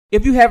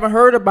If you haven't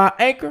heard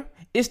about Anchor,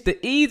 it's the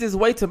easiest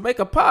way to make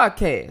a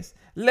podcast.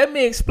 Let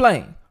me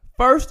explain.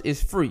 First,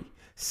 it's free.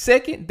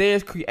 Second,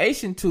 there's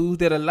creation tools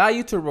that allow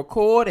you to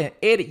record and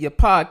edit your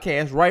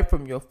podcast right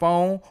from your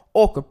phone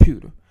or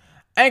computer.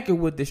 Anchor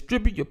will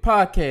distribute your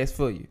podcast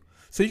for you,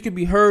 so you can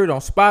be heard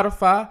on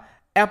Spotify,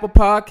 Apple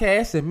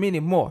Podcasts, and many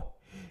more.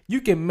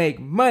 You can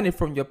make money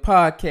from your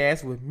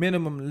podcast with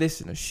minimum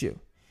listenership.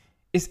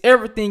 It's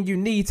everything you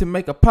need to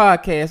make a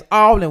podcast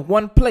all in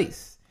one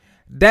place.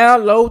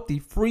 Download the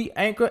free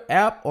Anchor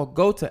app or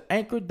go to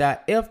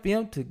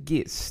anchor.fm to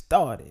get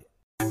started.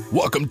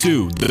 Welcome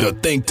to the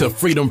Think to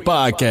Freedom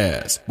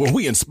podcast, where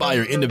we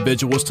inspire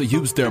individuals to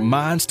use their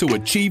minds to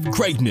achieve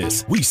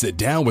greatness. We sit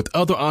down with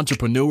other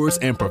entrepreneurs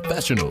and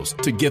professionals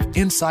to give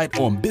insight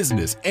on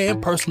business and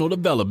personal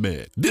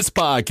development. This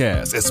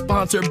podcast is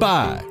sponsored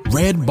by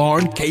Red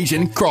Barn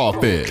Cajun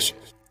Crawfish.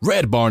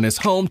 Red Barn is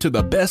home to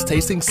the best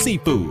tasting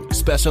seafood,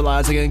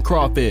 specializing in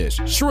crawfish,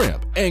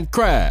 shrimp, and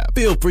crab.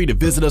 Feel free to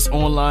visit us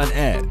online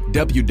at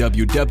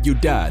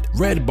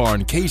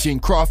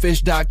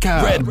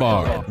www.redbarncajunCrawfish.com. Red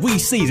Barn, we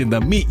season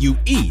the meat you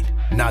eat,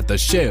 not the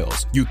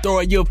shells you throw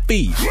at your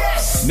feet.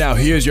 Yes! Now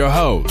here's your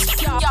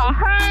host, y'all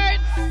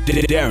heard?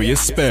 Darius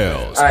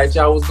Spells. All right,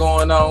 y'all, what's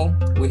going on?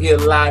 We're here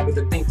live at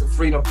the Think to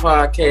Freedom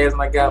podcast,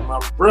 and I got my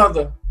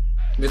brother,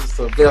 Mr.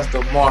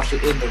 Sylvester Marshall,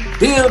 in the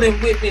building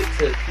with me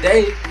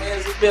today.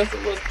 Man, Sylvester,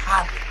 what's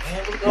poppin',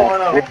 man? What's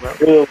going on, bro?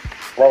 Good,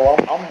 bro.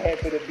 I'm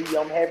happy to be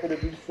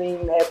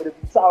seen, happy to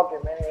be talking,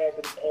 man.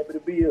 Happy to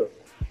be here.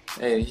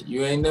 Hey,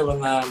 you ain't never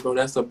lying, bro.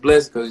 That's a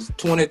blessing, because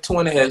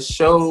 2020 has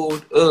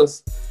showed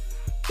us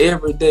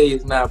every day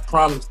is not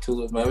promised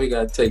to us, man. We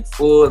gotta take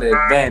full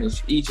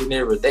advantage each and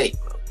every day,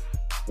 bro.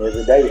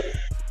 Every day.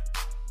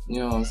 You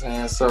know what I'm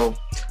saying? So,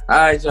 all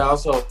right, y'all.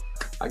 So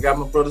I got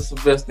my brother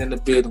Sylvester in the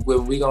building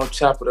with me. We gonna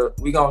chop it up.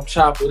 We gonna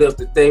chop it up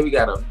today. We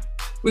got a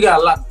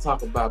lot to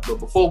talk about. But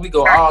before we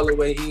go all the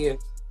way in,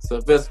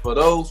 Sylvester, for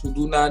those who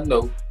do not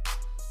know,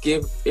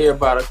 give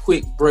everybody a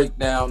quick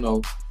breakdown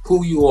of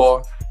who you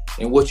are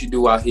and what you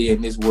do out here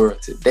in this world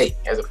today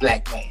as a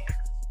black man.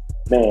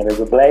 Man,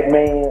 as a black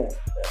man,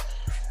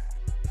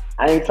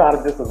 I ain't trying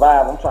to just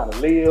survive. I'm trying to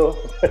live.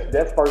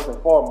 That's first and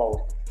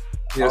foremost.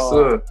 Yes,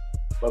 sir.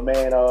 But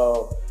man,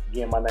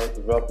 again, my name's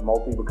Sylvester.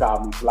 Most people call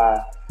me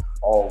Fly,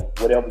 or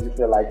whatever you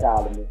feel like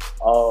calling me.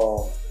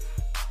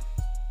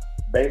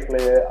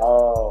 Basically,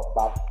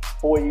 about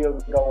 4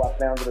 years ago, I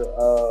founded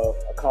a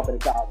company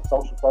called the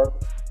Social Circle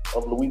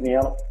of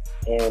Louisiana,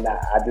 and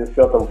I just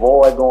felt a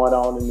void going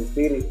on in the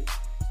city,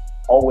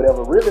 or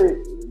whatever. Really,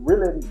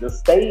 the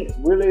state,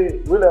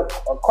 really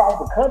across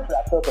the country,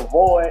 I felt a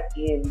void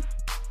in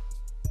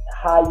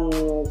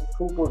high-end,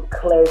 super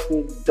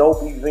classic,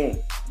 dope events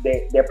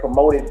that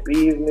promoted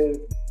business,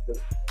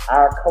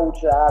 our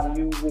culture, our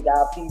music,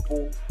 our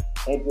people,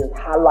 and just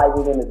highlight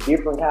it in a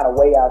different kind of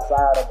way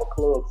outside of a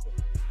club scene.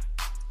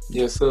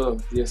 Yes, sir.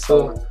 Yes,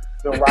 sir.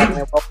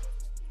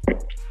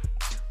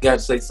 Gotta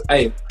say,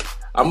 hey,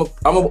 I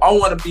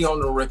want to be on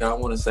the record. I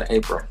want to say, hey,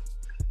 bro,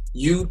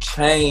 you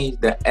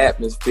changed the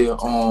atmosphere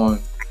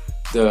on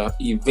the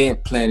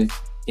event planning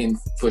in,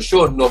 for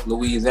sure, North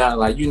Louisiana.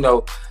 Like, you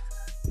know,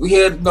 we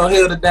held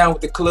it down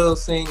with the club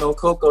scene, no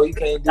Coco. You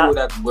can't do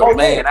it. But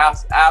man,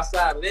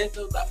 outside of that,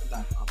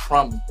 I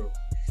promise, bro.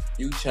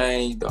 You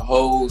changed the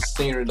whole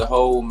scenery, the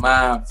whole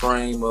mind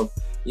frame of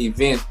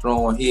events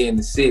throwing here in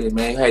the city,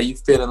 man. How you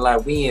feeling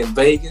like we in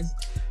Vegas,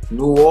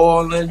 New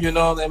Orleans, you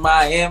know, in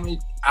Miami,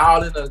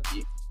 out in the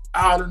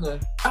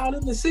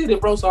city,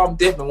 bro. So I'm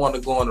definitely want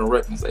to go on the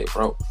record and say,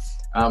 bro,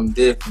 I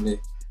definitely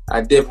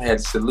had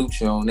to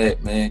salute you on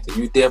that, man, because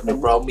you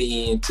definitely brought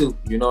me in too.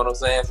 You know what I'm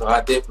saying? So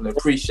I definitely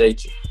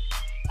appreciate you.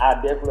 I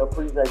definitely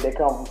appreciate they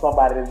come from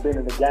somebody that's been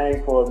in the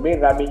game for a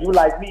minute. I mean, you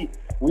like me.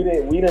 We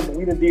done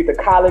did the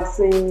college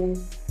scene,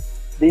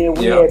 then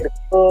we had the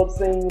club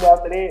scene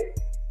after that,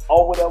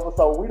 or whatever.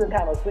 So we done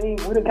kind of been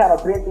through the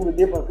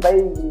different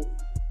phases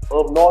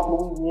of North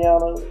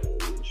Louisiana,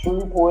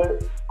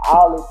 Shreveport,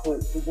 all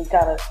it to just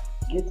kind of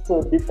get to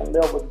a different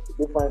level,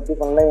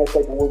 different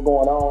landscape of what's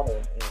going on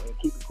and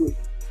keep it pushing.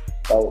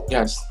 So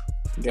yes.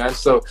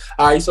 So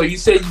all right. So you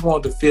said you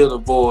wanted to fill the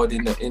void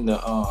in the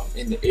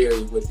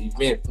area with the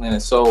event planning.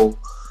 So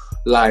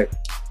like,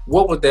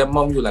 what was that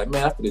moment you were like,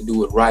 man, I'm gonna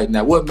do it right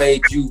now? What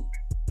made you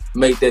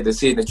make that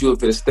decision that you were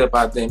gonna step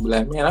out there and be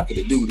like, man, I'm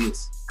gonna do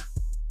this?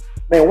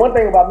 Man, one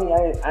thing about me,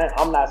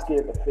 I'm not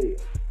scared to fail.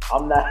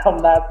 I'm not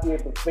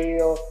scared to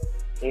fail.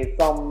 It's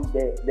something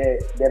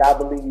that I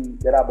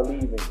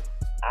believe in.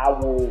 I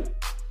will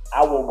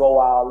go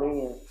all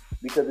in,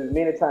 because as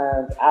many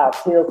times I'll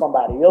tell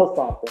somebody else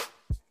something,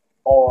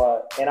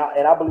 and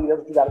I believe that's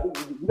what you gotta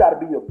do. You gotta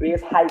be your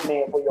best hype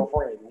man for your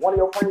friends. One of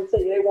your friends tell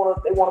you they wanna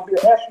be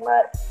an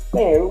astronaut,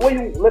 man.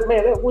 Let's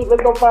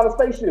go find a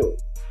spaceship.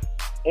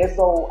 And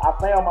so I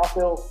found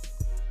myself,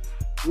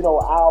 you know,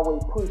 I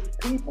always push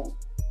people.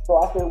 So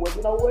I said, well,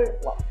 you know what?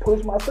 Well,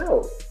 push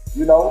myself,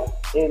 you know,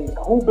 and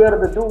who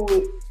better to do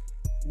it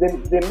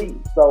than me?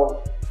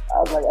 So I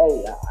was like,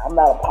 hey, I'm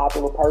not a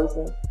popular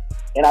person.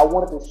 And I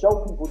wanted to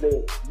show people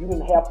that you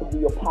didn't have to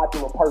be a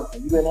popular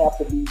person. You didn't have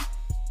to be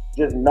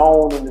just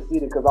known in the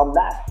city, because I'm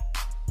not,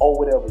 or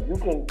whatever. You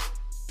can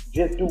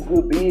just do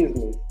good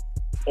business,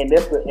 and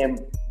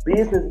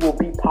business will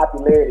be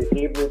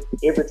popularity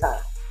every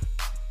time.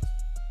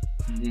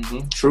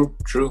 Mm-hmm. True.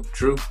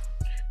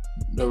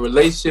 The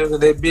relationship of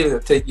that business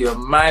will take you a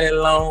mighty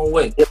long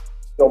way.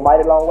 A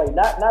mighty long way.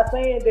 Not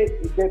saying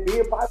that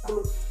being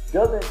popular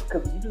doesn't,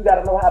 because you just got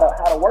to know how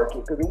to work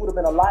it. Because it would have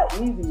been a lot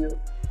easier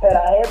had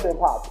I had been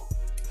popular.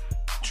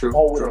 True.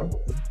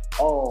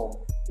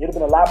 It'd have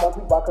been a lot more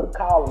people I could have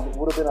called. It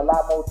would have been a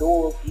lot more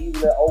doors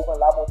easily open. A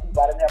lot more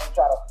people I didn't have to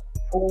try to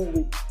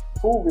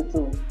prove it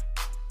to,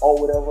 or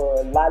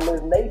whatever. A lot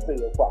less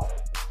naysayers probably.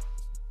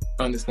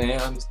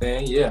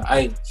 Understand.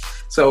 Yeah.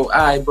 So, all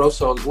right, bro.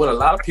 So, what a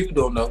lot of people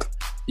don't know,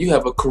 you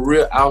have a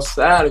career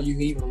outside of you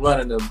even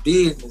running a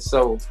business.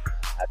 So,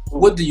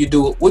 what do you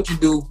do? What you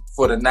do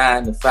for the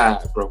 9 to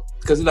 5, bro?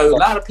 Because a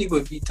lot of people,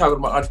 if you talking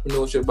about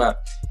entrepreneurship,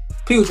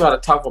 people try to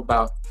talk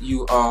about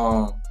you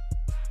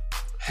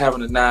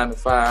having a 9 to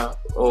 5,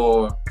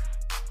 or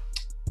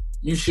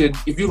you should,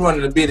 if you're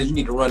running a business, you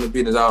need to run the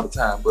business all the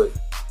time. But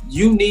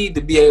you need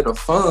to be able to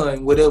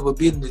fund whatever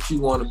business that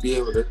you want to be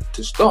able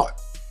to start.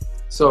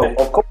 So,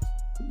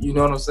 you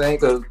know what I'm saying?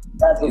 Because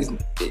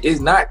it's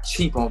not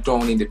cheap on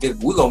throwing in the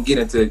business. We're gonna get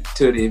into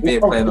the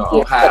event plan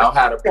on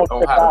how to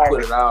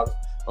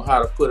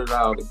put it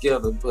all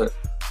together. But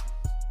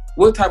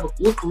what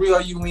career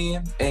are you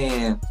in,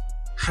 and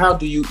how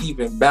do you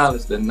even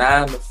balance the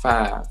 9 to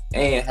 5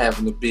 and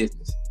having a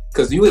business?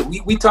 Because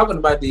we talking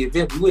about the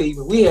event,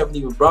 we haven't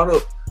even brought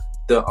up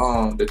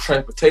the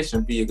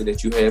transportation vehicle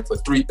that you had for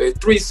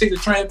 360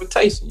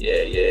 transportation.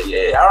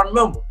 Yeah, I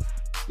remember.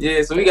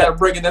 Yeah, so we got to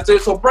break it down.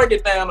 So break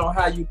it down on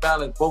how you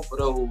balance both of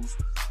those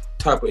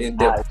type of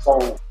endeavors.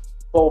 Right,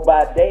 so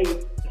by day,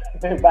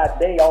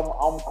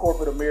 I'm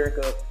corporate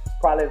America,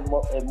 probably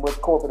as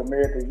much corporate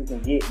America as you can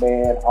get,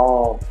 man.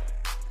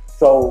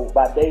 So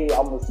by day,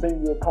 I'm a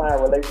senior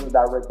client relations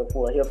director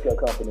for a healthcare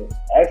company.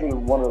 Actually,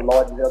 one of the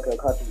largest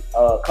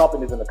healthcare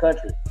companies in the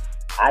country.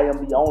 I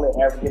am the only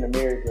African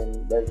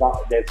American that's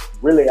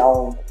really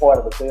on part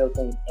of the sales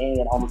team,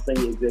 and on the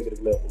senior executive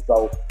level.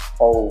 So,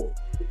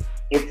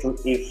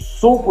 it's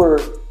super,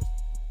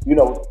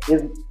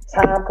 it's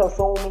time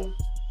consuming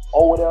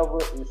or whatever.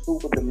 It's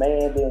super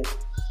demanding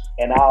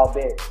and all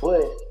that.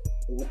 But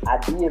I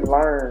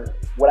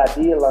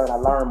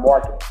learned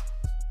marketing.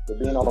 So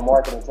being on the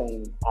marketing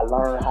team, I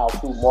learned how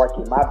to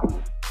market my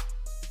business.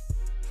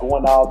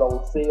 Going to all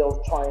those sales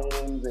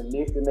trainings and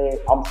this and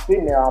that. I'm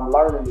sitting there, I'm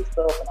learning this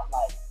stuff, and I'm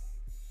like,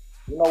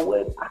 you know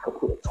what? I could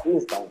put a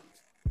twist on it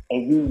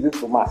and use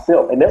this for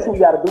myself. And that's what we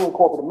got to do in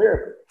corporate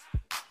America.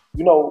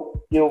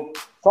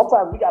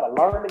 Sometimes we got to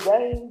learn the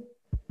game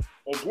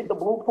and get the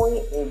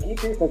blueprint and get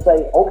this and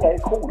say, okay,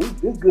 cool,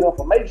 this good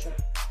information.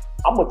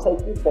 I'm going to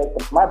take this back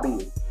to my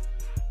business.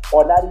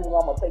 Or not even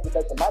I'm going to take it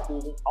back to my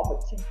business. I'm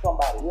going to teach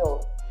somebody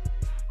else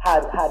how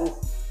this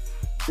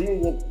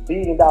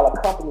billion dollar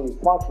company is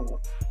functioning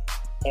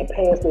and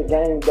pass that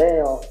game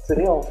down to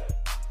them.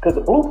 Because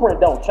the blueprint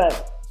don't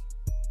change.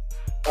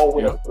 Or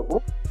whatever. The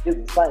blueprint is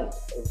the same.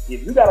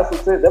 If you got a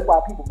success, that's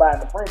why people buy in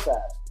the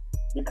franchise.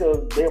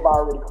 Because they've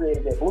already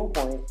created that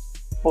blueprint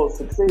for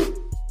success.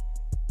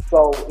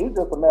 So it's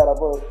just a matter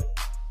of us,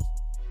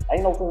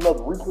 ain't no sense of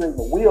us recreating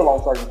the wheel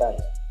on certain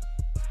things.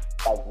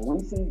 Like we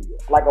see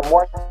like a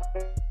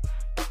marketing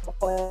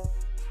plan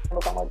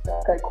or something like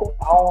that. Okay, cool.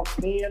 I'll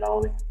spin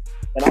on it.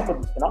 And I'm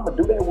gonna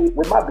do that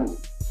with my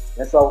business.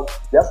 And so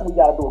that's what we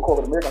gotta do in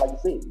corporate America, like you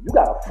said. You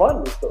gotta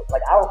fund this stuff.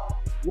 Like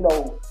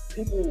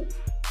people,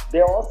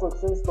 there are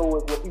success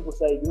stories where people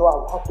say, I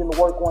walked into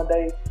work one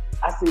day,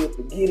 I said,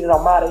 forget it,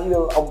 I'm out of here,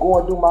 I'm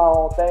going to do my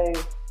own thing,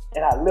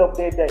 and I left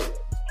that day.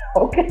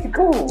 Okay,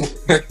 cool.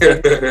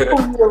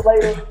 2 years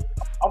later,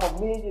 I'm a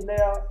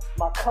millionaire,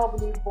 my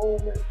company's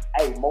booming.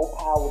 Hey, more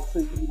power to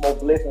you, more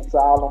blessings to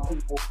all them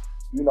people,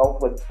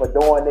 for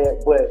doing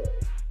that. But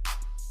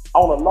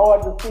on a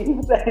larger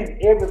scene,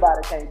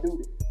 everybody can't do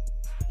this.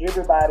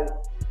 Everybody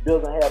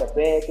doesn't have the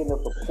backing, the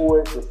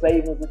support, the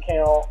savings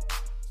account,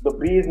 the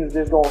business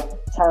is going to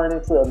turn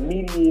into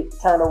immediate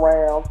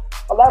turnaround.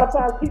 A lot of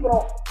times people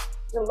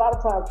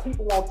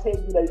won't tell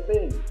you they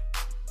failure.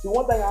 See,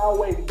 one thing I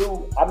always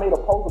do, I made a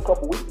post a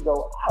couple weeks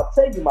ago, I'll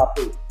tell you my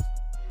failure.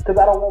 Because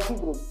I don't want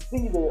people to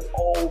see that,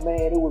 oh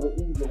man, it was an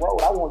easy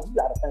road. I want you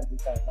to think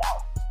this thing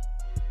out.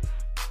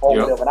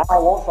 Whatever. And I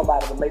don't want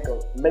somebody to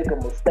make a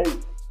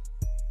mistake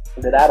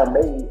that I done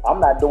made. I'm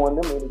not doing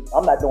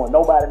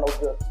nobody no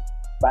justice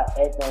by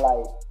acting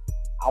like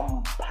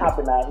I'm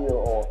popping out here,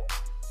 or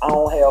I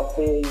don't have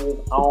failures,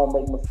 I don't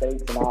make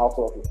mistakes, and all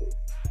sorts of things.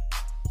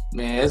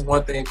 Man, that's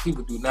one thing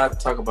people do not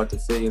talk about the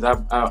failures.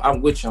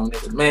 I'm with you on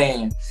that.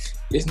 Man,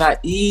 it's not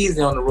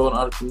easy on the road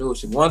of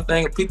entrepreneurship. One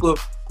thing people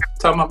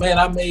talking about, man,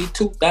 I made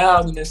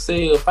 2,000 in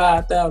sales,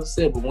 5,000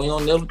 sales, but we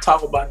don't never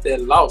talk about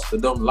that loss,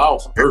 because them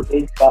losses hurt.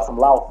 They got some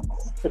losses.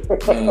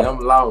 Man,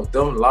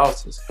 them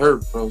losses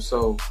hurt, bro.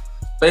 So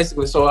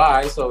basically, all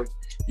right, so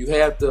you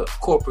have the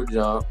corporate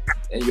job,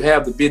 and you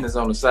have the business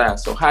on the side.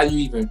 So how you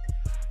even,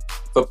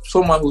 for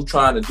someone who's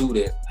trying to do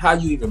that, how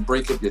you even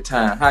break up your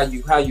time? How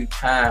you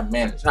time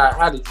manage?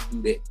 How did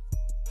you do that?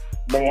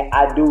 Man,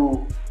 I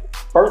do.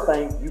 First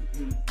thing,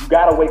 you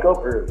gotta wake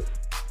up early.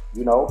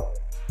 You know,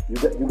 you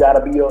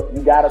gotta be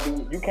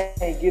you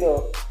can't get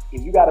up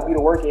if you gotta be to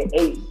work at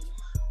 8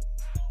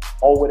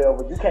 or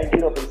whatever. You can't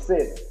get up at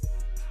 7.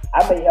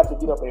 I may have to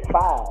get up at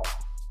 5,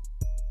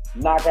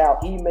 knock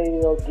out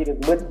emails, get as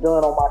much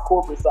done on my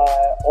corporate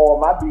side or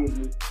my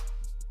business.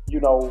 You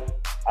know,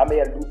 I may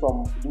have to do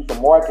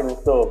some marketing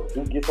stuff,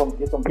 get some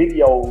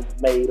videos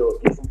made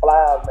up, get some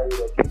flyers made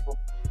up,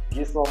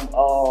 get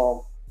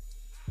some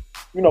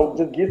you know,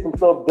 just get some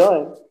stuff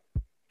done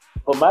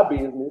for my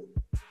business,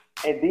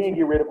 and then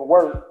get ready for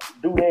work.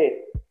 Do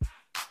that,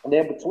 and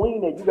then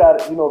between that, you got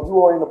to, you know, if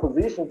you are in a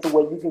position to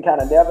where you can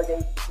kind of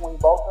navigate between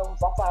both of them.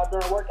 Sometimes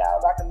during work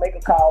hours, I can make a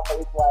call for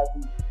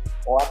XYZ,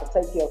 or I can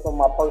take care of some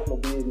of my personal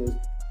business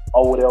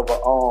or whatever.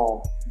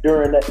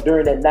 During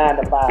that 9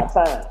 to 5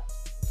 time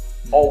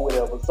or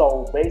whatever.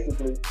 So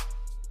basically,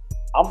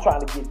 I'm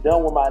trying to get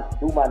done with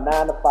do my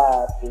 9 to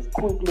 5 as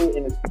quickly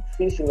and as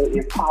efficiently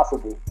as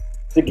possible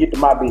to get to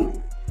my business.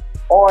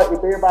 Or if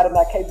everybody's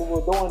not capable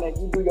of doing that,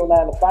 you do your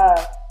 9 to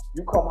 5,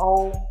 you come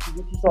home,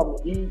 you get you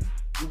something to eat,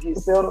 you get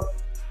settled,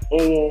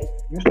 and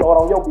you start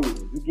on your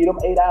business. You get them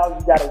 8 hours,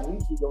 you gotta at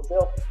least get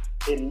yourself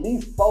at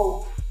least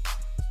 4.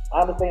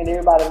 I understand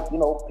everybody, you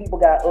know, people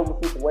got other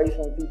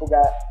situations, people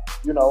got,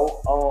 you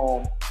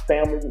know,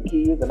 families and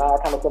kids and all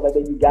kind of stuff like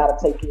that. You gotta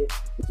take it.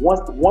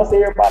 Once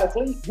everybody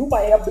sleeps, you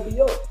might have to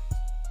be up.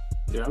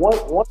 Yeah.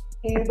 Once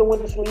the kids don't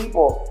went to sleep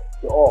or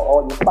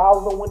your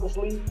spouse don't went to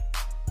sleep,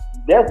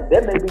 that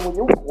may be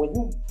when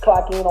you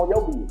clock in on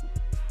your business.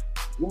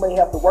 You may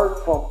have to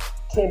work from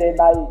 10 at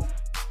night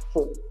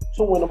to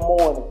 2 in the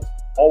morning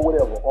or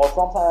whatever. Or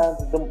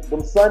sometimes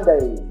them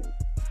Sundays,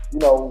 you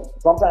know,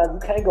 sometimes you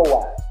can't go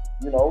out.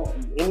 You know,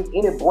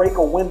 any break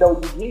or window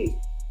you get,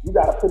 you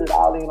got to put it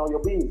all in on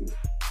your business.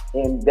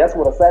 And that's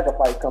where the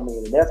sacrifice come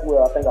in. And that's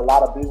where I think a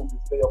lot of businesses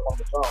fail from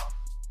the jump,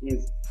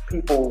 is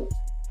people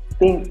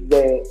think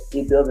that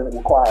it doesn't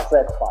require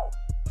sacrifice.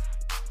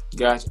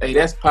 Gosh, hey,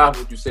 that's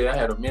powerful what you say. I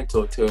had a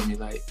mentor tell me,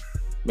 like,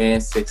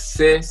 man,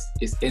 success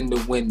is in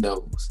the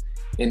windows.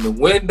 In the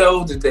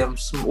windows is them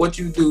what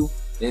you do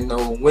in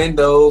those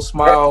windows,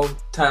 small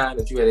time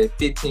that you had at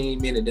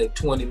 15 minutes, that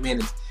 20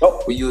 minutes,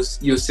 where you're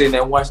sitting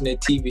there watching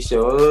that TV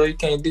show. Oh, you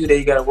can't do that.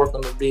 You got to work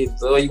on the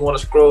business. Oh, you want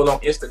to scroll on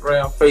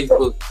Instagram,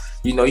 Facebook.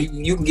 You know,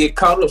 you can get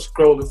caught up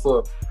scrolling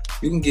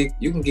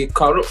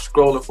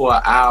for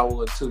an hour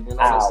or 2. You know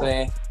what I'm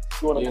saying?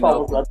 You want to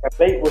talk a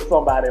date with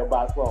somebody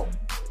about something,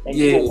 and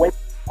you can wait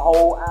a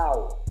whole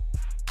hour.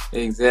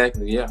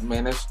 Exactly. Yeah,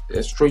 man,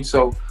 that's true.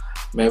 So,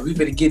 man, we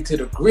better get to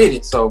the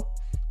gritty. So,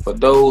 for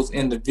those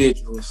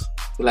individuals,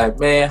 like,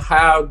 man,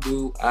 how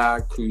do I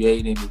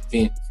create an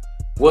event?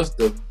 What's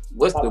the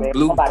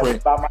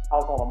blueprint? Buy my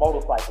house on a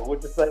motorcycle.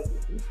 What you say?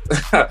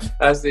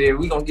 I said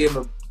we gonna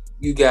give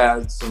you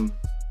guys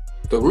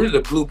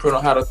the blueprint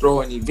on how to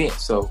throw an event.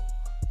 So,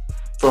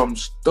 from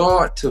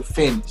start to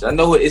finish, I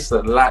know it's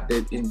a lot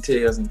that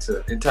entails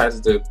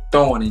to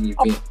throwing an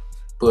event,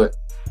 but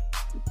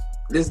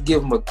let's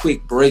give them a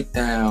quick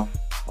breakdown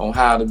on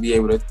how to be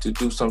able to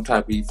do some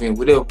type of event,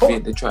 whatever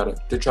event they try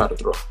to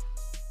throw.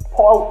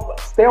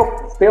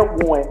 Step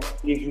one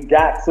is you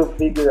got to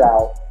figure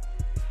out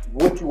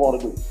what you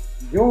want to do.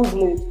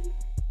 Usually,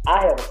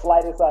 I have the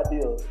slightest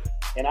idea,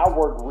 and I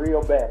work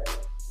real backwards.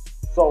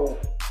 So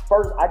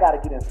first, I got to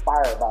get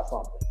inspired by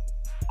something.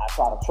 I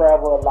try to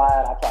travel a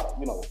lot. I try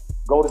to,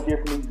 go to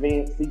different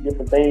events, see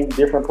different things,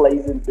 different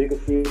places, bigger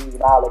cities,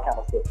 and all that kind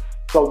of stuff.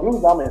 So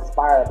usually I'm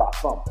inspired by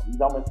something.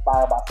 I'm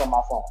inspired by something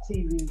I saw on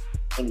TV,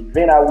 an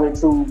event I went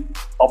to,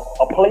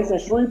 a place in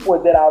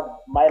Shreveport that I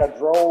might have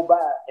drove by,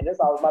 and that's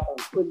always my thing,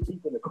 putting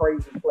people in the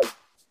craziest place.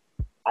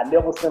 I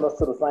never send us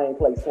to the same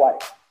place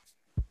twice,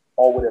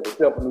 or whatever,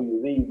 except for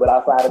New Year's Eve. But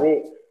outside of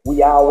it,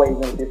 we always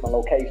in a different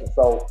location.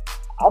 So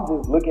I'm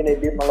just looking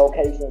at different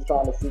locations,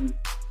 trying to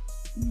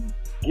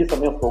get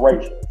some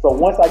inspiration. So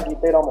once I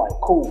get that, I'm like,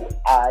 cool,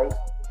 I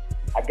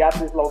got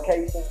this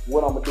location,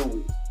 what I'm gonna do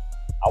with it?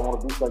 I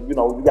want to do something,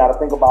 you got to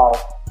think about,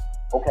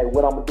 okay,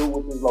 what I'm going to do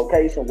with this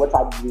location, what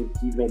type of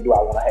event do I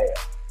want to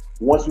have?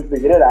 Once you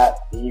figure that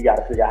out, then you got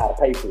to figure out how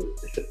to pay for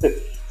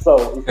it.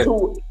 So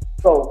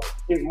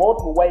it's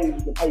multiple ways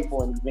you can pay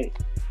for an event.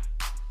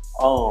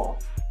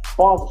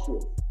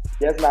 Sponsorship,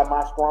 that's not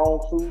my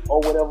strong suit or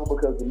whatever,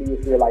 because to me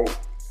it feel like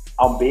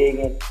I'm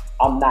begging,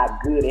 I'm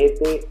not good at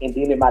that, and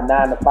then in my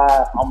 9 to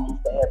 5, I'm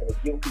used to having to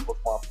give people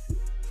sponsorship.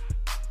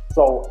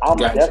 So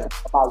that's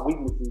my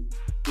weaknesses,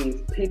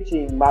 is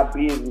pitching my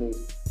business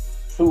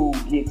to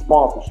get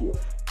sponsorship.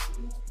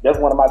 That's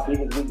one of my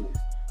biggest weaknesses.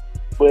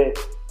 But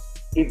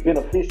it's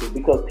beneficial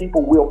because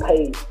people will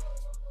pay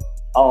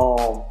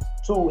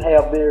to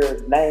have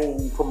their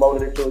name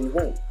promoted at your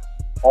event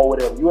or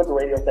whatever. You at the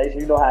radio station,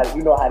 you know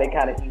how they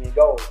kind of in and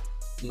goes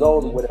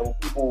or whatever.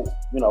 People,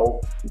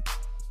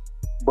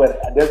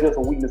 but there's just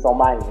a weakness on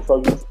my end.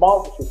 So your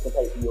sponsorship can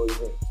pay for your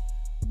event.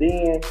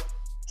 Then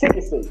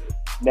ticket sales.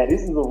 Now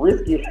this is the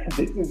risky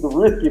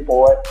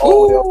part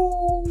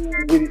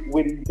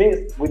with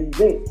events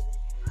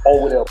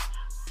or whatever.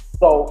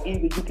 So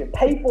either you can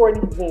pay for an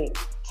event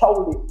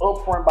totally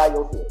upfront by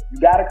yourself. You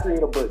gotta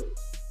create a budget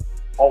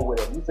or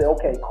whatever. You say,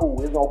 okay,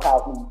 cool, it's gonna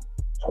cost me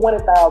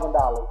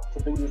 $20,000 to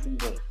do this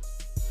event.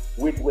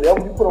 With whatever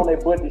you put on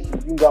that budget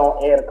sheet, you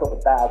gonna add a couple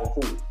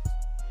thousand to it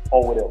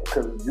or whatever,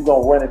 because you're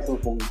gonna run into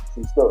some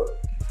stuff.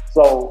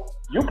 So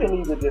you can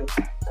either just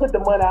put the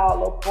money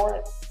all up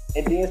front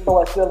and then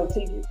start selling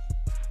tickets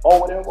or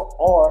whatever,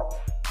 or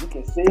you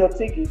can sell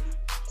tickets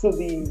to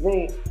the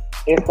event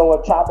and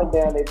start chopping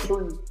down that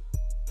tree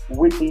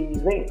with the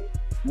event.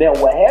 Now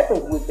what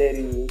happens with that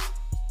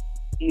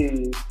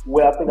is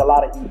where I think a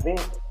lot of event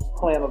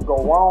planners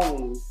go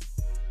wrong is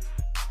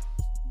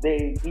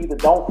they either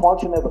don't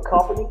function as a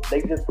company,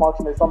 they just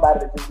function as somebody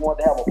that just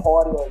wants to have a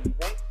party or an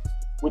event,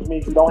 which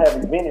means you don't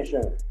have event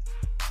insurance.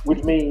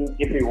 Which means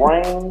if it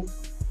rains,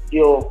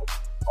 if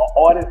an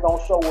artist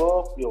don't show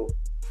up, if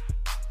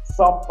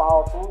something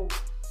fall through,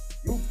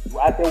 you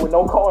out there with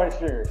no car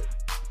insurance.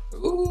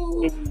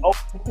 If you owe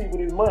people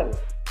this money.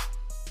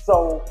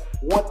 So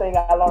one thing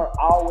I learned,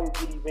 always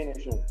get event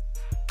insurance.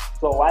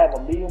 So I have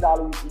 $1 million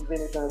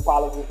event insurance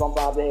policy.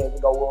 Sometimes they have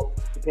to go up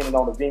depending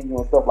on the venue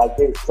and stuff like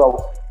that.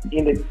 So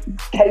in the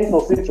case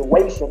or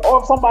situation, or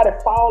if somebody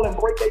fall and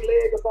break their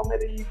leg or something at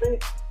the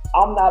event,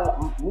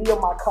 me or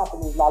my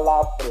company is not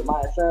liable for it.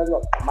 My insurance,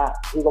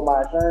 here go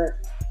my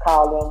insurance,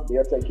 call them,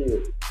 they'll take care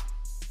of it.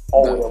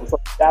 Or whatever. So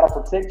you gotta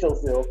protect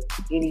yourself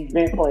in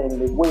event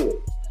planning as well.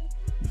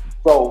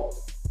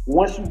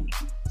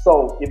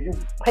 So if you're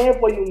paying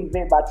for your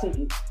event by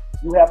ticket,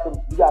 you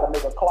gotta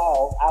make a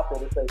clause out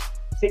there to say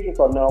tickets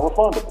are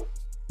non-refundable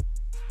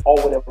or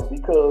whatever.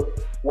 Because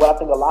what I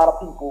think a lot of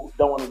people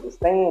don't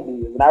understand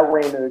is, and I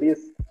ran into this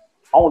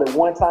only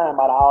one time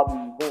out of all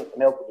the events,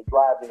 and that was the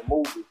drive-in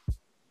movie.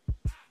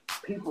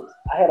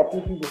 I had a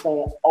few people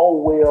saying, "Oh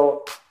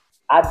well,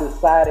 I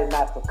decided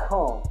not to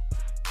come,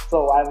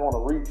 so I want a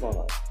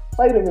refund."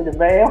 Wait a minute,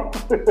 ma'am.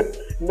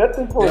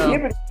 Nothing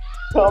prohibited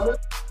coming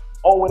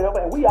or whatever.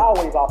 And we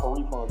always offer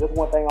refunds. That's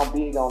one thing I'm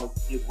big on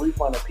is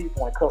refunding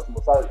people and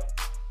customer service.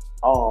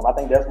 I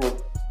think that's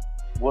what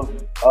was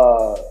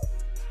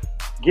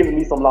giving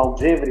me some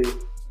longevity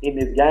in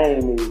this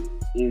game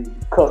is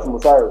customer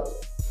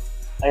service.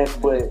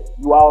 But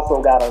you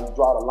also gotta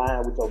draw the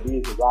line with your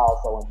business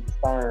also and be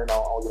stern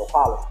on your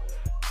policy.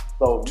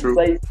 So you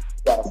say you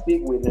gotta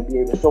stick with it and be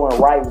able to show in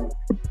writing,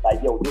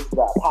 like, yo, this is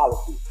our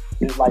policy.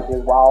 This is like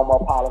this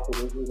Walmart policy.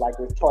 This is like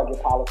this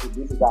Target policy.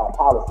 This is our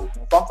policy.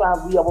 And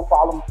sometimes we have a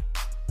problem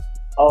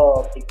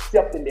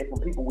accepting that from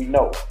people we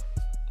know.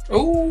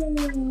 Ooh,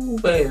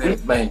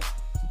 man.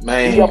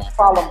 We have a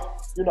problem.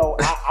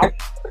 I'm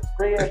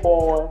red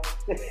born,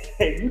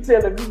 and you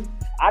telling me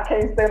I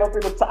can't stand up on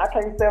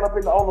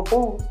the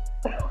booth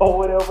or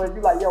whatever. And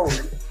you like, yo,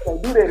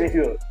 don't do that in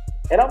here.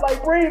 And I'm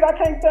like, breathe, I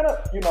can't stand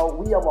up. We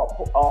have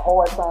a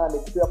hard time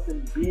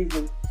accepting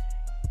business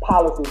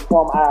policies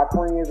from our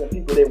friends and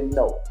people that we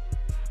know.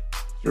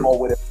 Sure. Or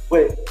whatever.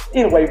 But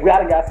anyway, we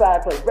got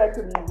sidetracked. Back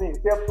to the event.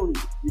 Step 3.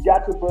 You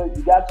got your budget,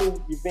 you got your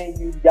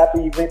venue, you got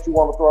the event you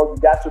want to throw, you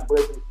got your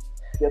budget.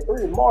 Step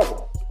 3 is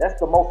marketing. That's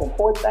the most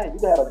important thing. You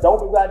can have a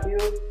dopest idea,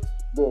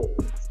 the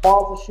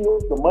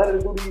sponsorship, the money to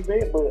do the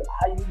event, but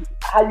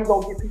how you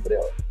gonna get people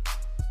there?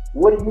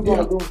 What are you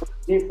gonna do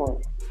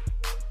different?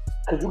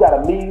 Because you got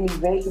a meeting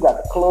events, you got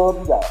the club,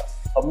 you got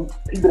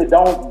people that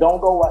don't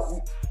go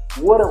out.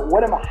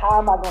 How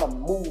am I gonna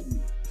move you?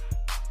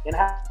 And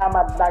how am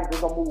I not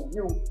just gonna move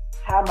you?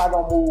 How am I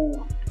gonna move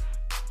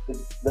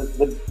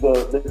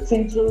the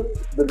teacher,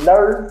 the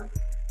nurse,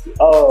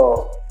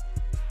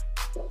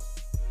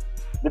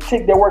 the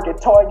chick that work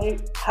at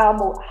Target? How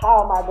am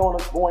I going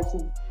to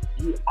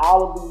get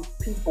all of these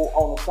people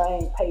on the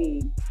same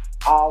page,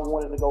 all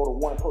wanting to go to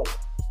one place?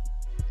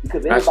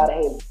 Because everybody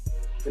has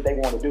what they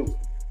want to do.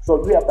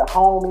 So you have to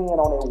hone in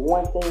on that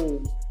one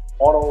thing,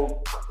 or those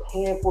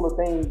handful of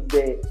things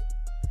that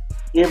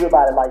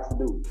everybody likes to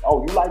do.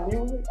 Oh, you like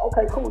music?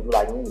 Okay, cool. You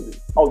like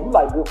music. Oh, you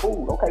like good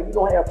food? Okay, we're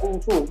gonna have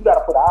food too. You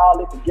gotta put all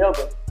that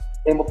together,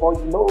 and before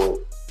you know it,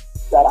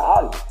 you got an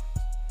audience.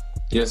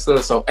 Yes,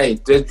 sir. So, hey,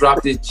 just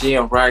drop this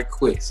gem right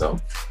quick. So,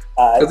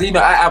 because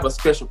I have a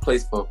special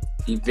place for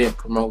event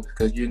promotion.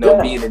 Because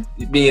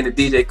being a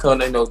DJ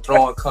company,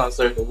 throwing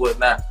concerts and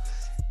whatnot.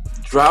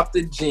 Drop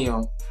the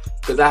gem,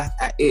 because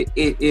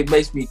it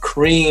makes me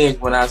cringe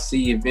when I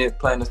see event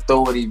planners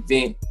throw an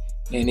event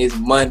and it's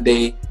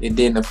Monday and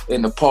then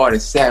the party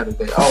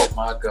Saturday. Oh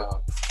my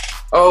god.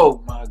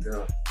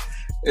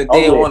 And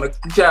then want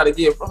to try to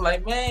get. I'm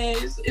like, man,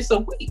 it's a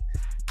week.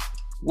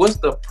 What's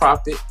the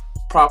proper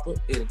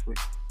etiquette,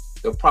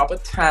 the proper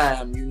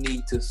time you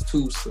need to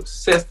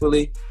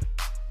successfully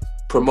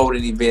promote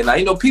an event?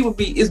 Now, people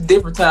it's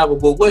different time,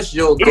 but what's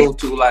your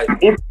go-to? Like,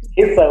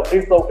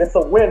 it's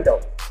a window,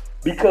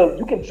 because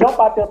you can jump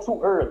out there too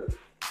early,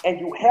 and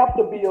you have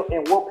to build.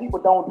 And what people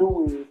don't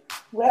do is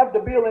you have to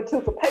build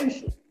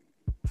anticipation.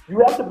 You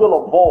have to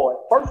build a void.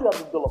 First, you have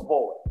to build a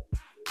void,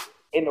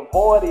 and the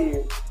void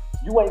is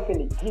you ain't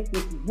finna get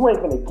this. You ain't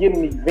finna get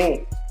an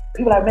event.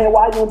 People like, man,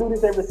 why you don't do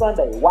this every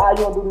Sunday? Why you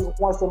don't do this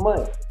once a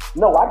month?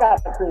 No, I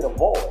gotta create a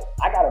void.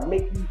 I gotta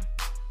make you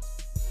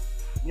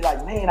be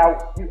like, man,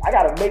 I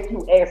gotta make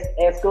you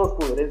ask us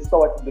for it and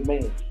start to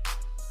demand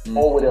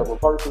or whatever.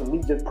 Versus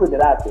me just putting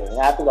it out there. And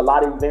I think a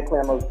lot of event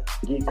planners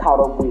get caught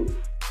up with,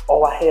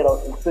 oh, I had a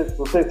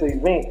successful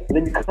event.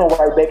 Let me come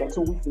right back in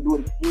 2 weeks and do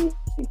it again.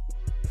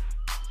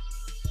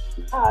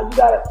 You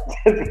gotta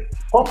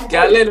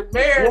let it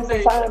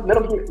marinate.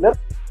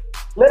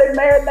 Let it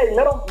marinate.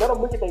 Let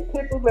them look at their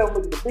pictures. Let them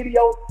look at the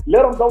videos.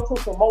 Let them go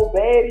to some more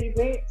bad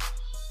events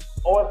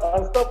or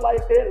stuff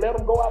like that. Let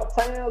them go out of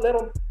town. Let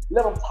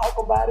them talk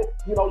about it.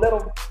 You know, let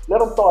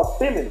them start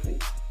feeling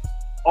it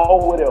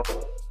or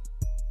whatever.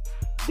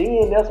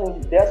 Then that's when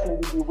you get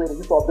ready.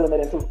 You start building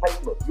that into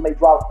Facebook. You may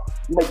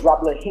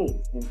drop little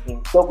hints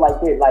and stuff like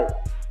that. Like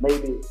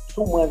maybe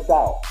 2 months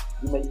out,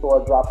 you may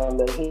start dropping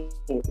little hints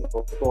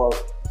or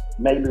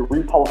maybe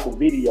repost a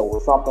video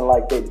or something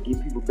like that to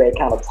get people back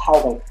kind of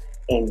talking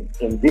and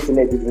this and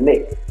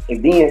that.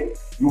 And then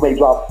you may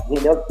drop.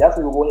 Then that's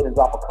when you go ahead and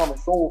drop a coming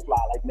soon fly,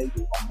 like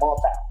maybe a month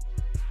out,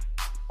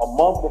 a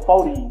month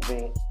before the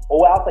event,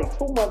 or I'll say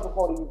 2 months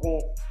before the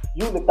event.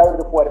 Usually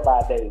 30 to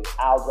 45 days,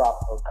 I'll drop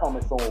a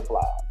coming soon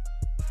fly.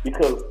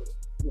 Because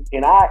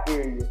in our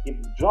area, if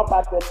you jump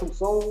out there too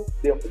soon,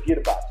 they'll forget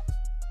about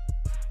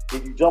you.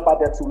 If you jump out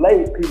there too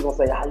late, people gonna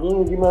say, you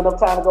didn't give me enough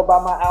time to go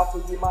buy my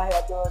outfit, get my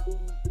hair done,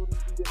 do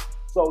this.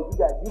 So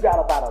you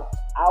got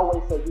I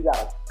always say you got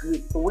a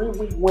good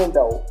 3-week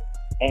window,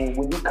 and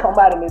when you come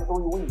out in that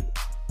 3 weeks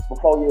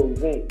before your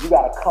event, you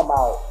gotta come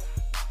out.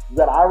 You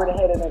gotta already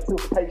have that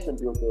anticipation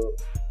built up,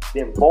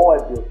 that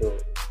void built up,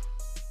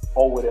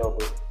 or whatever.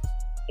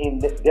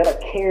 And that'll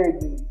carry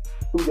you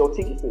through your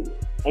ticket sales.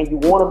 And you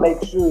want to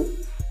make sure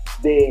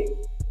that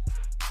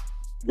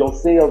your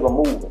sales are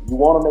moving. You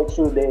want to make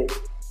sure that,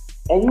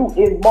 and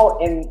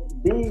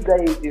these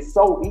days it's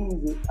so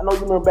easy. I know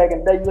you remember back in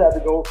the day you had to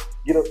go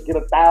get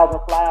 1,000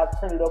 flyers,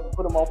 print it up, and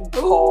put them on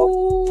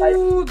people's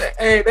cards. Like,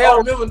 they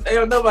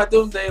don't know about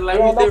them days. Like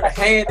we live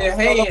hand in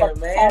hand,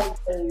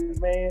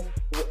 man.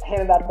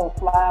 Handing out some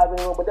flyers,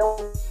 but that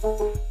was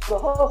the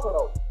hustle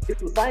though.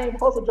 It's the same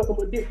hustle, just a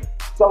little different.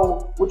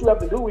 So what you have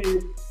to do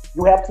is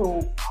you have to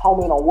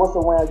home in on what's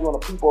around you and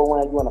the people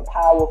around you and the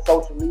power of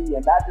social media,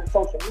 and not just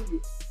social media.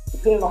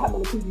 Depending on how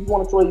many people you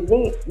want at your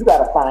event, you got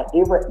to find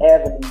every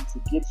avenue to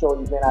get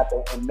your event out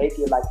there and make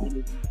it like it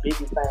is the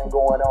biggest thing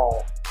going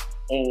on.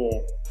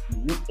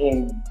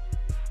 And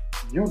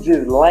you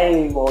just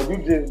lame or you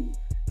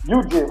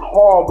just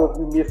horrible if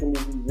you missing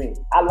this event.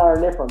 I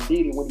learned that from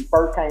Diddy when he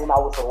first came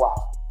out with Ciroc.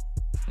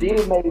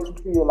 Diddy made you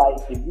feel like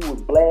if you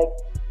was black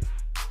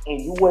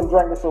and you wasn't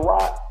drinking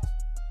Ciroc,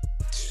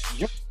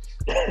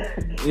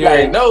 you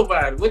ain't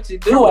nobody. What you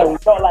doing?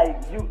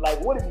 Like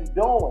what are you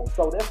doing?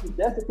 So that's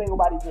the thing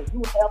about it.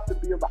 You have to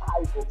build the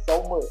hype up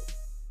so much,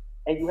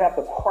 and you have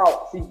to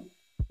crowd. See,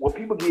 what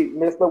people get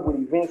messed up with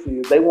events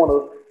is they want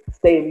to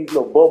stay in these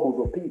little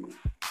bubbles of people.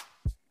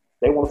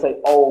 They want to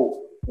say,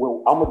 "Oh,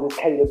 well, I'm gonna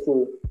just cater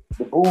to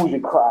the bougie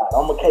crowd.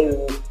 I'm gonna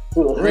cater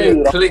to the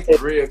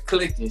real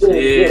clicking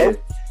shit."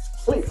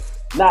 Click.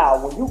 Now,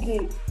 when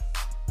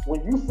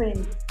you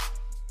see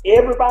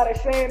everybody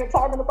saying and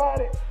talking about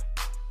it,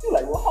 you're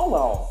like, well, hold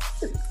on.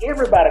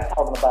 Everybody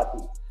talking about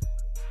this.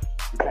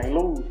 You can't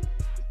lose.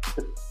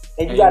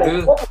 And you gotta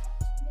incorporate.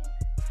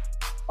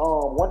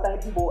 One thing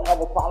people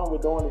have a problem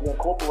with doing is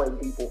incorporating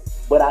people,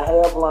 but I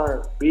have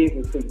learned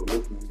business people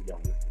listen to me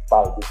on this.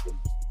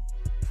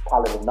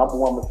 Probably the number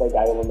one mistake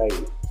I ever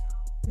made,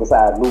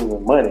 besides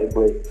losing money,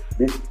 but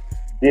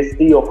this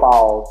still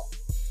falls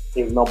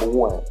as number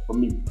one for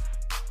me.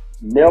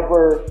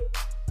 Never,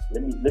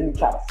 let me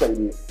try to say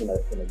this in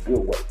a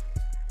good way.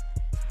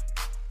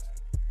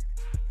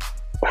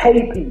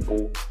 Pay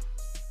people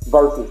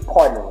versus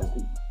partnering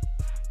people.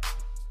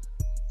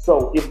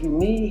 So if you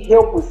need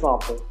help with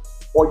something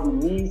or you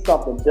need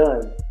something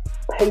done,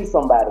 pay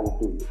somebody to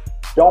do it.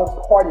 Don't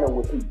partner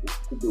with people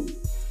to do it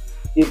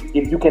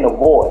if you can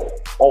avoid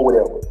it or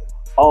whatever.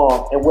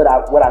 And what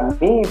I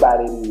mean by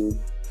that is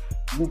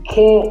you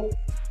can't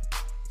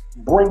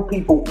bring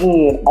people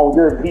in on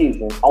your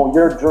vision, on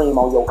your dream,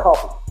 on your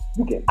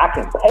company. I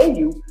can pay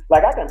you,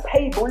 like I can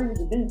pay Breeze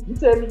to DJ. You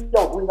tell me,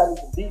 yo, Breeze, I need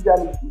some DJ,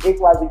 I need some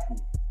XYZ.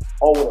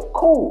 Oh, well,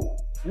 cool.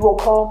 You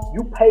gonna come,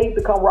 you paid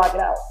to come rock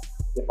it out.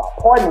 If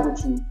I partner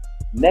with you,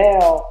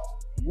 now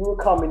you're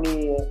coming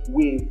in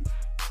with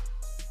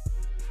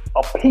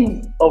a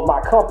piece of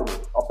my company,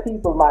 a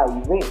piece of my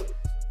event.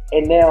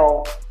 And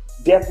now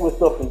that's where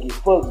stuff can get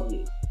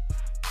fuzzy.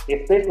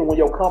 Especially when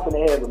your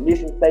company has a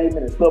mission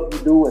statement and stuff you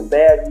do and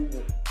values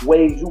and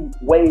ways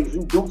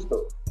you do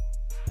stuff.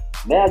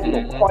 Now you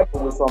can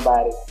partner with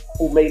somebody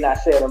who may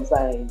not share them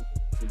same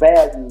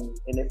values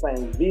and the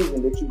same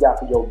vision that you got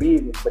for your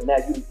business, but now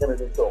you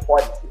entered into a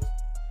partnership.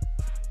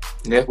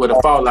 That's where the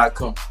fallout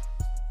comes.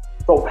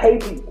 So pay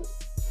people.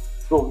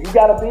 So if you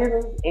got a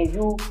business and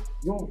you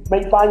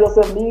may find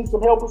yourself needing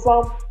some help with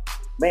something,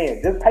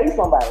 man, just pay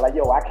somebody. Like,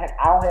 yo, I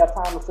don't have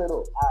time to set up.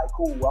 All right,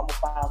 cool. I'm gonna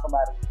find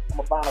somebody I'm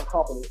gonna find a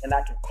company and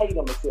I can pay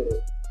them to set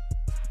it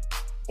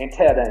and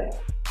tear down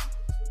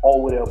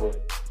or whatever.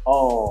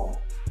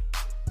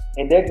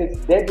 And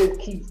that just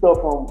keeps stuff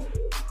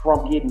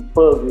from getting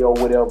fuzzy or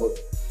whatever.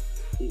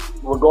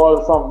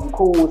 Regardless of something, you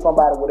cool with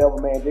somebody, whatever,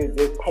 man.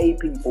 Just pay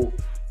people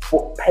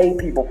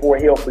for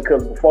help,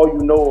 because before you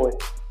know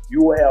it,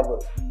 you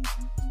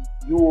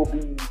will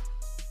be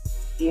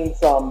in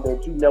something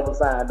that you never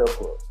signed up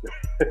for.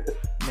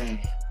 Man.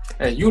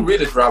 Hey, you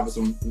really dropping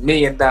some $1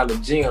 million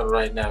gems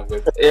right now.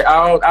 But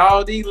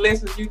all these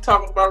lessons you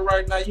talking about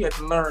right now, you have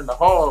to learn the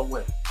hard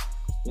way.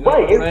 You know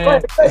right,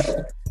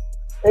 exactly.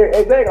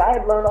 I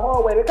had to learn the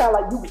hard way. It's kind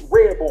of like you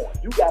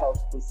Redborn. You got a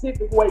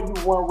specific way you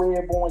run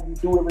Redborn. You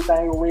do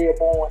everything with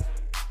Redborn.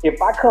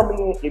 If I come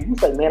in, if you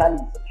say, man, I need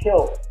some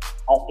help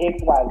on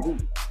X, Y,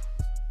 Z,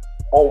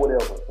 or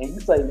whatever, and you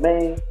say,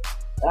 man,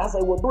 and I say,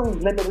 well,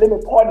 Breeze, let me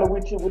partner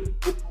with you with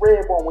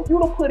Redborn. When you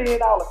don't put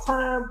in all the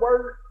time,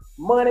 work,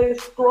 money,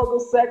 struggle,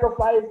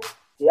 sacrifice,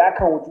 yeah, I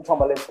come with you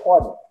talking about let's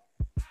partner.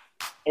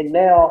 And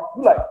now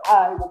you're like,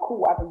 all right, well,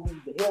 cool, I can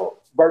use the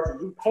help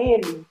versus you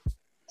paying me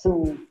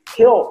to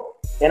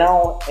help, and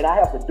I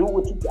have to do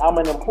what you. I'm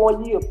an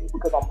employee of you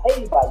because I'm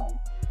paid by you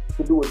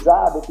to do a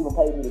job that you don't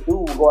pay me to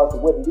do, regardless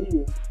of what it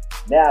is.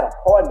 Now the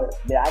partner,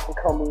 now I can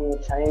come in,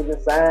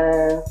 changing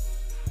signs,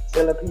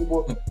 telling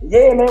people,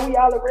 yeah, man, we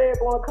all at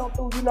Redborn, come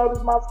through. You know, this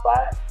is my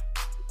spot.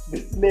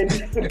 This and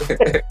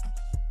that.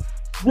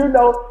 You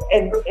know,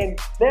 and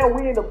now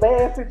we're in a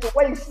bad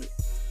situation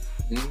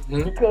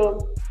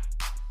because.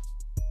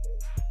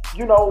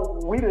 You know,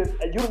 you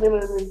been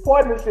in a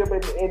partnership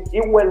and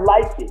it wasn't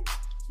like it,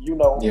 you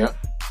know. Yeah.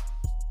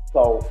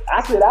 So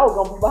I said I was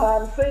gonna be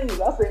behind the scenes.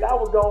 I said I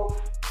was gonna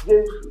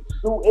just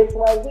do X,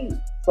 Y, Z.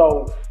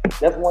 So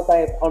that's one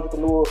thing as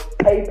entrepreneurs,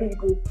 pay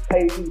people.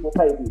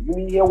 You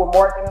need help with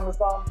marketing or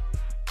something,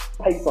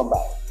 pay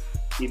somebody.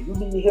 If you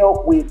need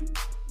help with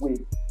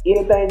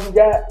anything you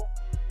got,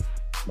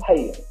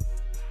 pay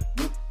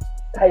them.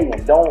 Pay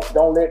them.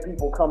 Don't let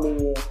people come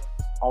in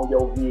on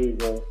your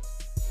vision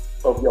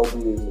of your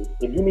business.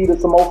 If you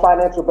needed some more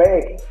financial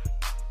backing,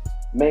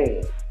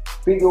 man,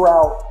 figure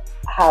out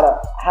how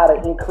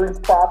to increase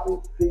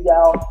profits, figure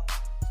out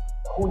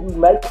who you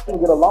make and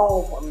get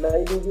along from.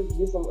 Maybe just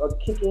get some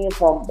kick in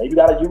from, maybe you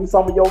gotta use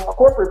some of your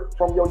corporate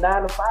from your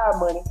 9 to 5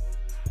 money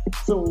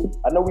to,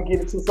 I know we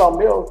get into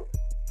something else.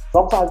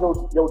 Sometimes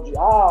your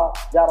job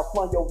gotta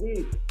fund your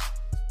vision.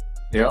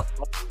 Yeah.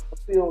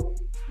 Until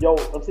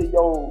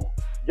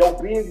your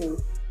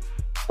business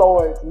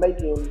starts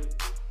making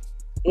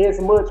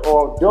as much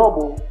or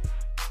double,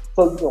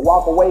 so you can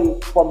walk away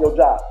from your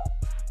job.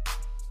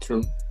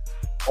 True.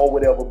 Or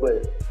whatever,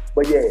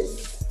 but yeah,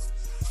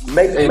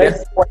 make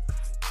smart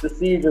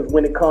decisions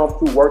when it comes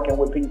to working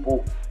with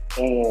people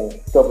and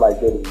stuff like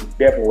that is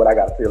definitely what I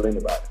got to tell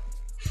anybody.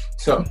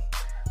 So,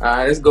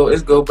 let's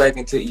go back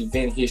into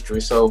event history.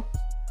 So,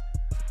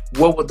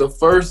 what was the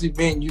first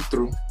event you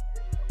threw?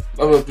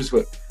 What was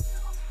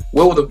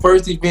the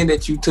first event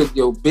that you took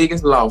your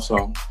biggest loss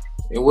on,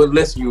 and what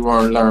lesson you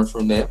learned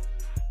from that?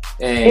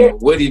 And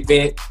what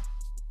event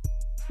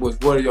was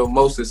one of your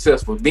most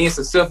successful? Being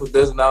successful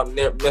doesn't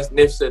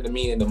necessarily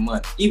mean the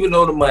money, even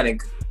though the money.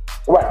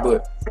 Right.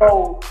 But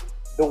so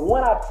the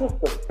one I took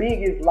the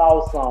biggest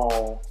loss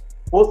on.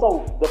 Well,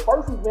 so the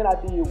first event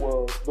I did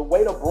was, the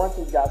way the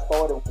brunches got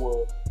started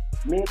was,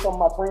 me and some of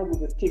my friends would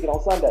just kick it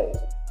on Sundays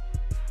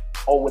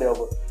or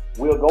whatever.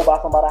 We'll go by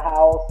somebody's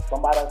house,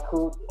 somebody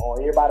cook, or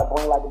everybody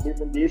bring like a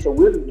different dish, or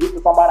we'll just get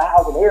to somebody's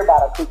house and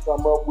everybody cook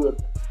something up.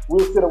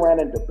 We'll sit around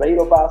and debate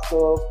about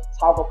stuff,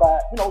 talk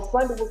about,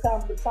 Sunday was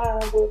kind of the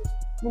time where,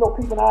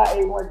 people in our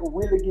age could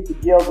really get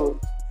together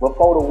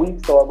before the week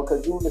started,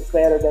 because usually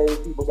Saturdays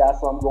people got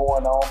something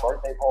going on,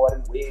 birthday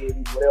parties,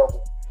 weddings, whatever.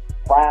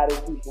 Friday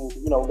people,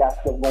 got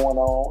stuff going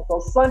on. So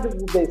Sunday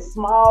was that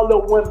small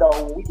little window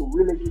where we could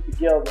really get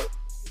together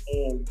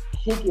and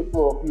kick it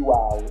for a few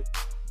hours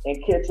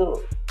and catch up.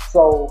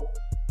 So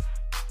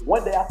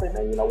one day I said,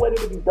 man, you know what,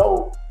 it'd be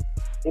dope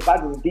if I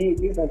just did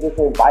this and just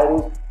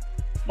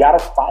got a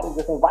spot and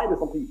just invited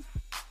some people.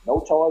 No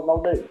charge,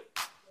 no nothing.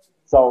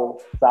 So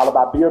it's all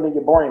about building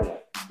your brand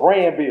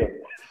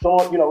building,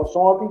 showing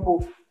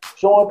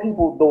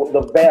people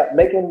the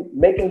value,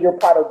 making your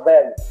product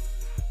value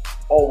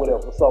or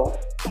whatever. So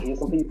hit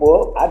some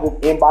people up. I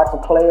just inboxed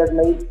some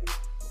classmates,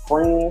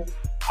 friends.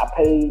 I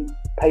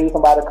paid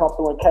somebody to come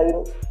through and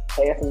cater.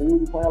 Had some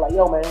music playing, like,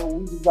 yo man,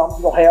 we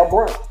gonna have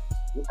brunch.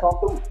 Just come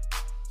through.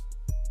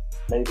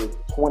 Maybe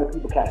 20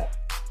 people came.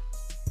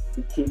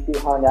 We kicked it,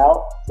 hung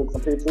out, took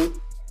some pictures.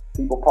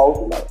 People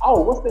posted like,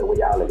 oh, what's that? Where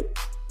y'all at?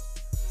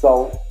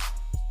 So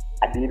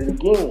I did it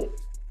again.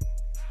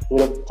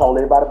 Told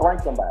everybody to bring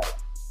somebody.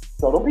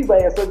 So them people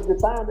had such a good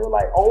time. They were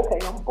like, oh, okay,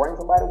 I'm gonna bring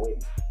somebody with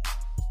me.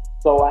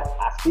 So I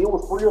still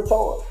was free of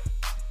charge.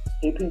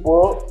 Hit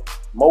people up.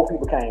 More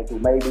people came through.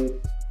 Maybe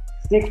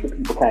 60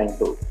 people came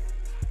through.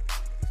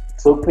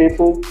 Took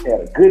pictures,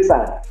 had a good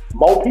time.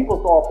 More people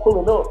started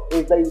pulling up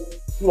as they,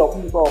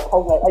 people started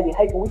posting like,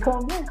 hey, can we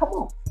come? Yeah, come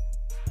on.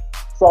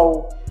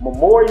 So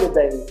Memorial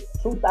Day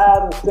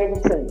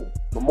 2017,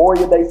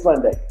 Memorial Day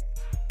Sunday,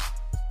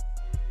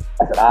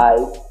 I said, all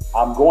right,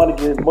 I'm going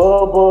to get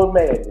Mud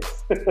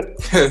Madness.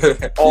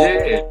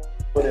 Yeah.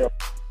 Whatever.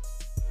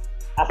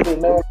 I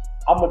said, man,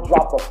 I'm going to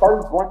drop the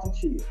first brunch and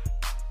chill.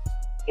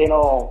 And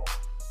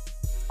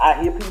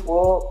I hit people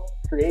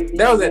up, create these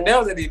That was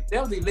events. the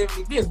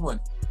 11 events one.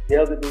 That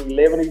was at the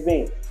 11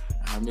 events.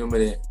 I remember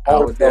that. I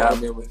was there. I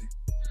remember that.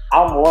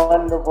 I'm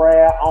running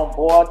around, I'm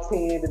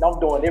bartending, I'm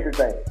doing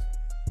everything.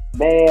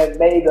 Man,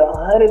 maybe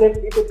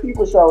 150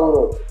 people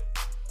showed up.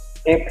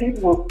 And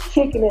people was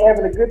kicking and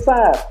having a good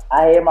time.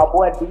 I had my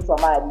boy do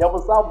something I had never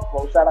saw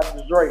before. Shout out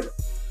to Dre.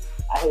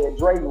 I had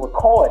Dre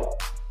record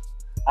it.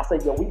 I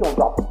said, yo, we gonna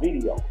drop a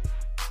video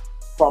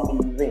from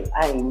the event.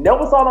 I ain't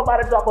never saw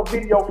nobody drop a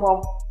video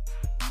from,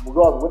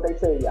 regardless what they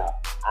say, y'all.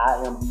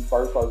 I am the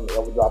first person to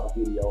ever drop a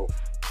video,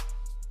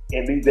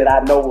 at least that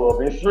I know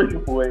of, in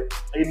Shreveport,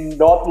 in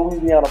North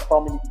Louisiana,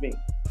 from an event.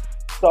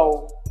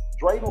 So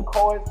Dre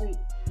records it.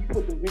 He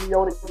put the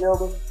video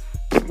together.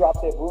 He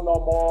dropped that Bruno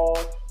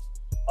Mars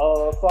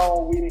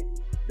song with it.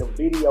 The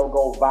video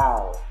go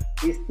viral.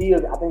 It's still,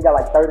 I think, got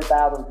like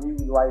 30,000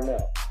 views right now,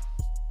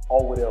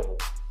 or whatever.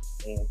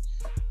 And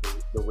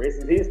the rest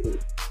is history.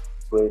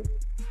 But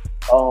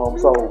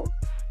so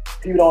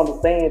people don't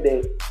understand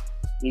that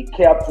it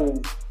captures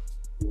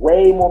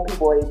way more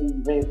people at these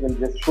events than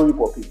just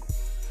Shreveport people.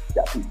 You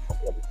got people from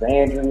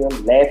Alexandria,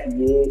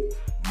 Lafayette,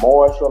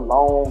 Marshall,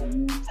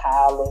 Longview,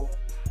 Tyler.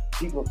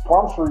 People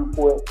from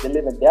Shreveport that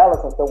live in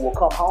Dallas and stuff will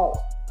come home.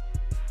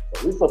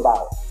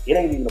 So it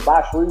ain't even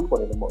about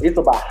Shreveport anymore. It's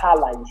about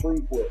highlighting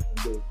Shreveport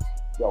and then,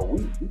 yo, we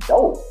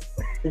dope.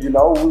 You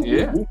know,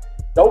 we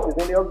dope as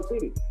any other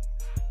city.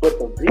 But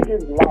the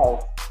biggest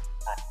loss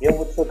I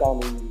ever took on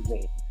these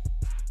events,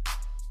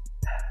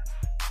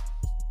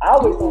 I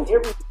always say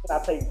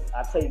everything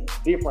I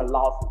take different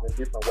losses in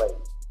different ways.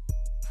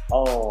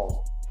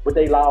 But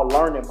they all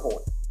learning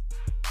points.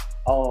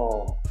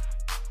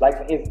 Like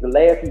for instance, the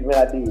last event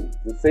I did,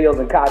 the Sales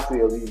and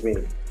Cocktails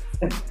event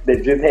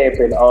that just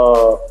happened.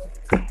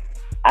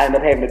 I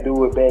ended up having to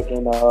do it back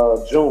in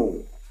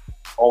June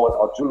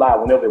or July,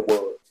 whenever it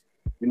was.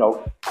 You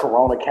know,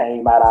 Corona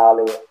came out, all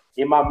that.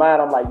 In my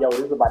mind, I'm like, yo,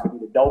 this is about to be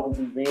the dopest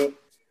event.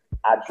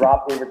 I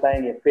dropped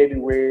everything in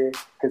February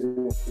because it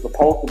was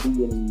supposed to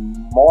be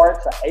in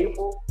March or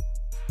April.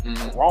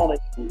 Corona,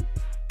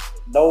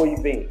 no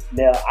event.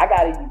 Now, I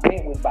got an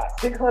event with about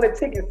 600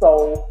 tickets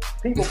sold.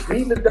 People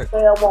beating the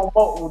damn on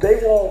more.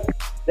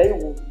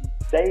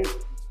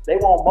 They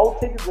want more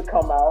tickets to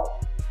come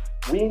out.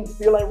 We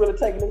still ain't really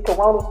taking this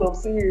Corona stuff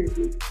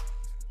seriously.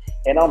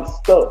 And I'm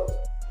stuck.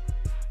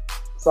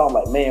 So I'm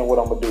like, man, what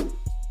I'm gonna do?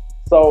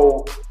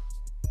 So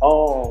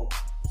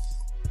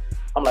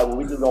I'm like, well,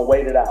 we just gonna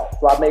wait it out.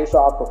 So I made sure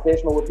I was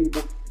professional with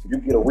people. You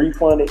get a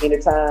refund at any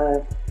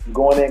time. You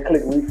go in there and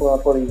click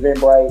refund for the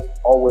Eventbrite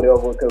or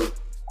whatever, because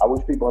I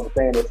wish people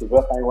understand that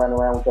Sylvester ain't running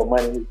around with your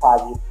money in his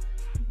pocket,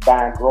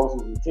 buying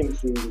groceries and tennis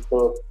shoes and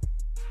stuff.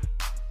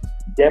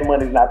 That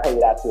money's not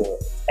paid out to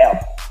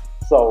ever.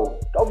 So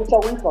go get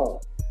your refund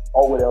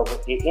or whatever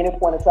at any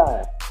point in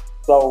time.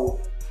 So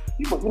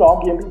people,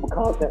 I'm giving people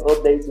constant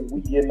updates as we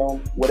getting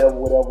them,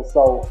 whatever.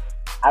 So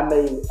I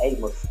made a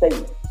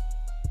mistake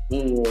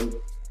and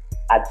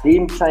I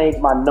didn't change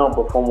my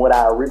number from what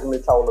I originally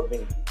told the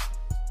venue.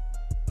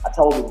 I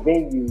told the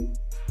venue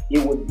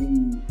it would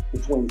be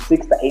between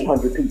 600 to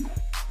 800 people.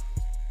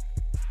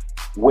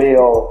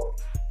 Well,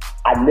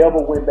 I never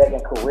went back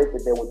and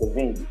corrected that with the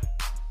venue.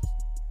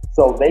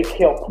 So they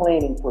kept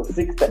planning for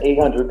 600 to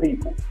 800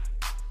 people.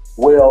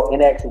 Well,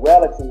 in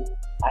actuality,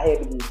 I had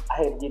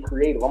to get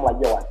creative. I'm like,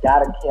 yo, I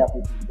gotta cap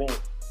this event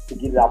to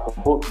get it out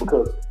the books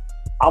because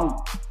I'm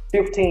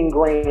 15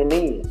 grand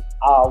in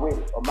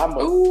already.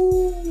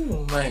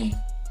 Ooh, man.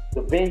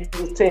 The venue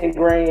was 10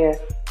 grand.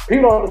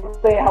 People don't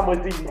understand how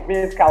much these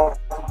events cost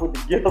to put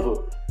together.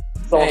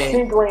 So I'm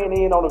 10 grand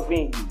in on the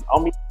venue. I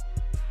mean,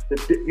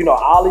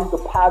 all these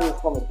deposits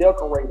from the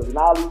decorators and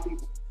all these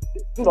people,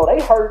 they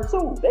hurt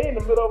too. They in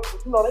the middle of,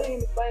 they in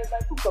the same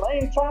thing too. So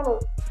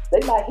they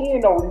not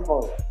hearing no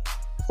refund.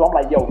 So I'm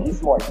like, yo, get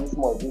smart.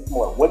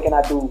 What can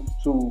I do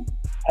to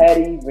have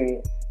the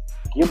event,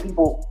 give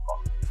people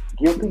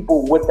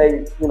what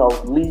they,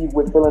 leave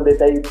with feeling that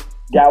they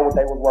got what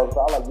they was worth.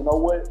 So I'm like, you know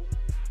what?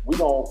 We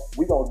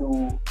gonna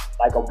do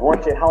like a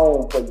brunch at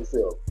home for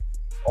yourself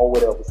or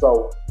whatever.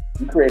 So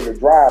we created a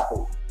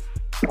drive-through.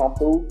 Come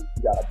through,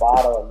 you got a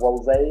bottle of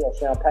rosé or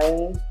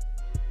champagne.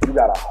 You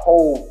got a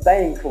whole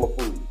thing full of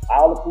food.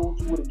 All the food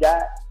you would have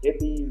got at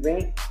the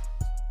event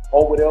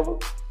or whatever.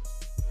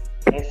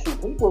 And shoot,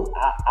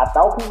 I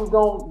thought people was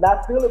gonna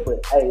not feel it,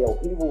 but hey,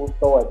 people would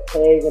start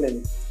tagging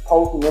and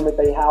posting them at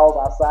their house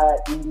outside,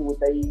 eating with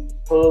their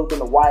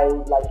husband and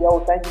wife. Like,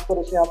 yo, thank you for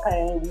the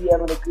champagne. We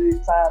having a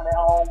good time at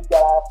home. We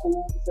got our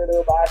food set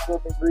up, our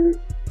cooking grid.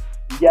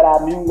 We got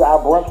our music, our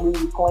brunch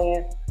music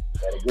playing.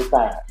 Had a good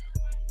time.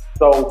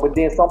 So, but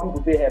then some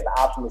people did have the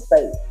option to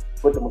stay.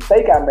 But the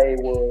mistake I made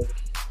was,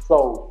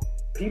 so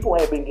people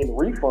had been getting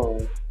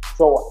refunds.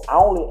 So I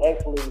only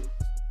actually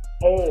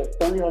had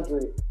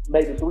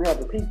maybe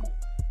 300 people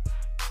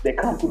that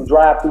come through the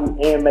drive-through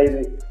and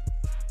maybe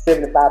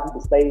 75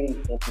 people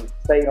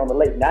stayed on the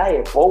lake. Now I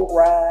had boat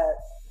rides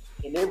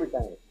and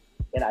everything.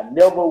 And I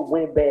never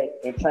went back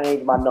and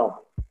changed my number.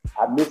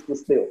 I missed the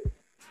step.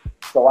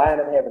 So I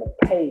ended up having to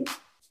pay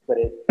for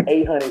that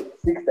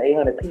 600 to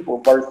 800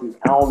 people versus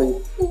only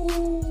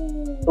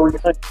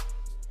 300.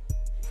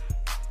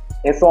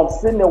 And so I'm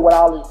sitting there with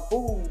all this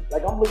food.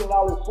 Like, I'm looking at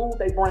all this food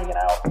they bringing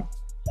out.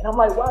 And I'm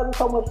like, why is there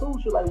so much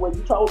food? She's like, well,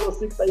 you told us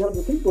 600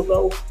 to 800 people,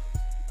 so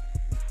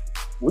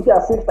we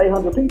got 600 to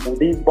 800 people.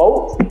 These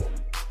boats,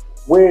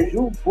 whereas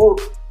you book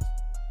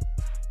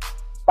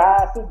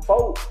 5-6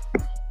 boats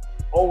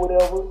or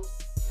whatever,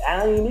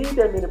 I ain't need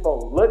that many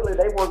boats. Luckily,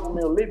 they work with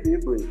me a little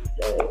bit, but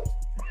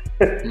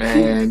yeah.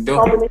 Man,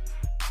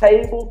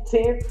 tables,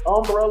 tents,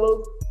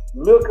 umbrellas,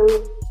 liquor,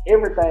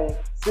 everything.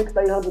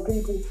 600 to 800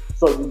 people.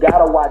 So you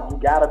gotta watch. You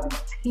gotta be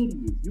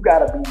tedious. You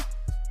gotta be.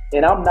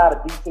 And I'm not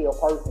a detailed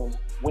person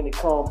when it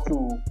comes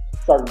to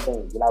certain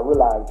things, and I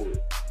realize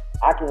it.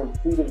 I can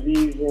see the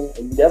vision,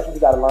 and that's what you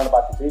gotta learn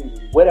about the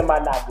vision. What am I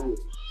not good?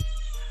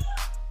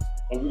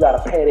 And you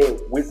gotta pay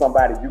that with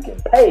somebody you can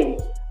pay.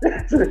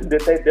 That's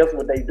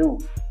what they do.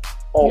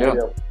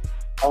 Whatever.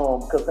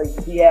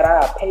 Because he had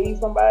I paid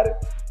somebody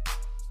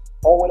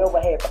or whatever,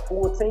 had the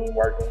full team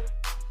working,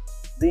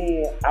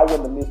 then I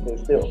wouldn't have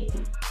missed that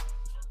step.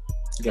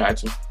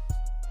 Gotcha.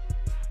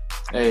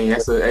 Hey,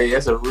 that's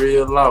a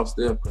real loss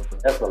there, brother.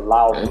 That's a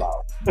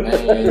loss.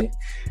 Man,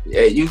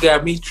 yeah, you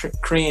got me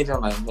cringe.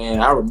 I'm like, man,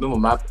 I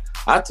remember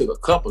I took a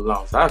couple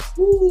losses. I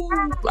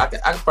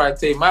could probably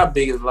tell you my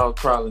biggest loss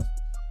probably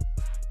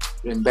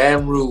in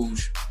Baton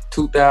Rouge,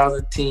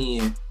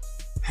 2010.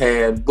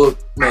 Had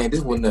booked, man.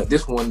 This one the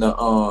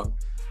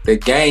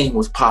Game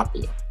was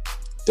popular.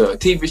 The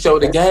TV show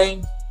The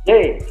Game.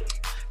 Yeah.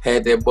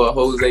 Had that boy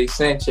Jose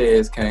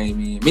Sanchez came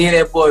in. Me and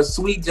that boy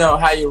Sweet John,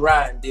 How You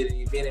Riding, did an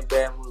event in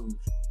Baton Rouge.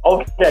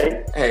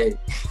 Okay. Hey.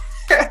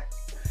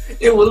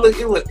 It was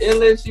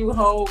LSU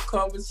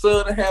homecoming.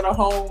 Southern had a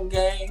home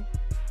game.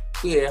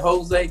 We had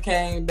Jose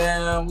came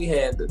down. We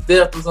had the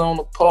Deltas on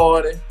the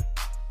party.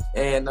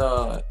 And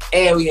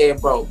we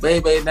had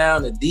Baby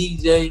down, the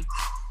DJ.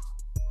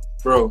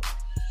 Bro,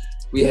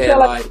 we had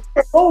like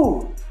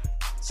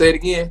say it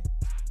again.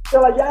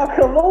 Feel like y'all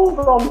could lose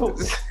on me.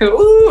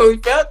 Ooh, we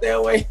felt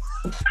that way.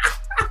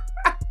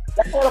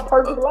 That's what a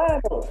perfect line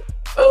was.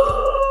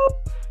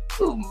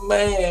 Oh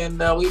man,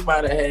 no, we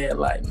might have had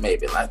like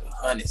maybe like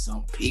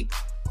 100-some people.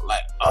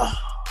 Like,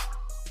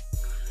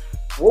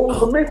 what was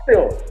the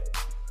mixtape?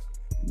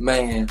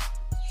 Man,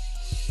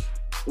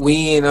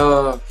 we in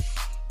the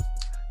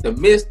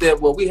misstep.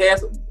 Well, we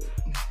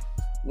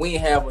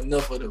ain't have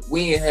enough of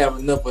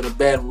the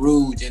Baton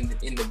Rouge in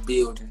the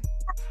building.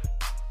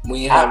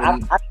 We ain't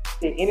having.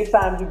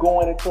 Anytime you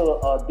going into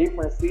a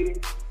different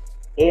city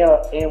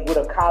and with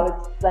a college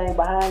thing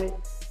behind it,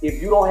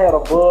 if you don't have a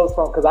buzz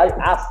from, because I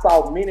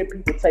saw many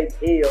people take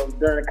L's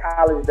during the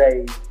college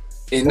days,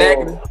 in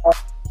negative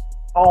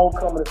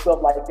homecoming and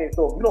stuff like that.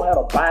 So if you don't have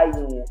a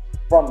buy-in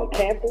from the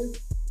campus,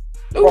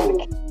 from the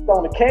kids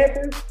on the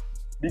campus,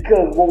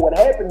 because what would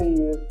happen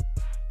is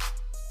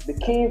the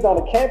kids on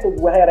the campus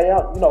will have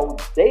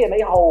they in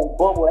their whole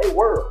bubble, they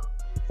world.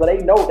 So they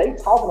know they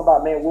talking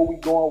about, man, where we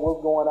going,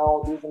 what's going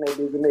on, this and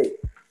that.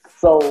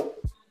 So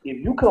if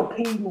you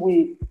compete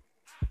with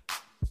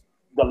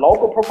the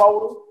local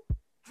promoter,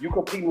 you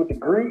compete with the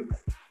Greeks.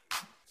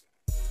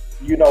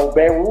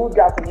 Baton Rouge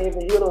got some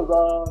heavy hitters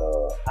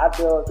out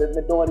there that's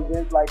been doing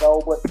events like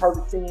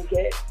Perfect 10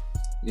 Cat.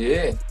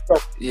 Yeah. So,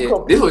 yeah.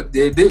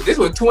 This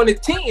was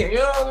 2010. You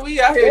know, we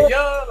out here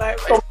young, like.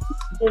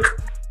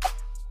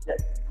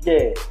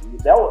 Yeah,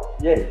 that was,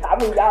 yeah. I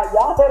mean,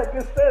 y'all had a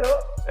good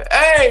setup.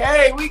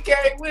 Hey, we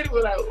came with it.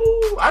 We're like,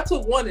 ooh. I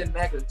took one in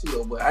Nacogdoches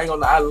too, but I ain't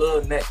gonna lie, I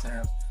love that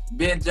time.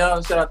 Ben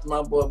John, shout out to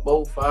my boy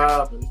Bo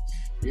 5, and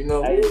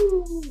hey,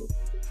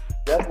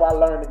 that's why I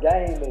learned the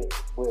game.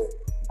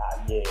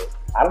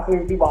 I don't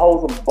think people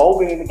hold some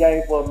bogey in the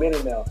game for a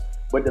minute now.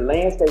 But the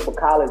landscape of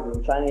college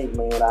has changed,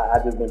 man. I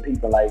just been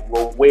peeping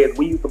where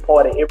we used to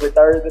party every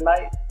Thursday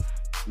night.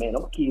 Man,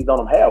 them kids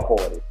don't have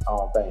parties. I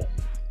don't think.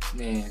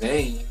 Man,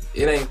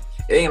 it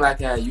ain't like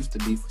how it used to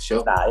be for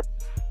sure. Nah,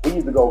 we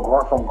used to go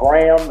from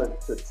Graham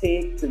to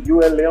Tech to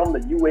ULM to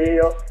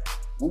UL.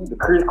 We used to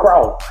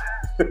crisscross.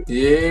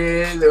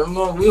 Yeah,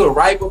 we were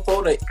right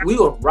before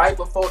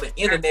the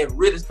internet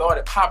really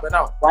started popping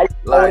out. Right,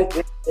 like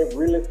it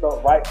really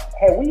started. Right,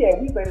 we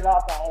said it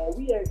all the time.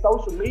 We had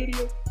social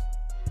media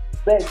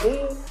back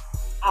then.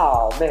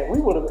 Oh man, we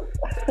would have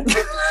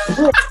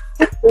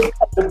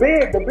the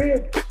big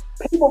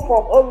people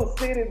from other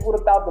cities would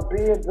have thought the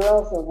Ben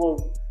Johnson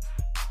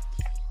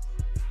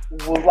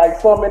was like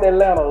something in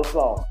Atlanta or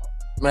something.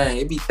 Man,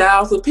 it'd be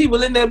thousands of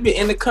people in that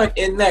in the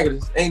country in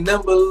Nacogdoches. Ain't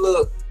nothing but a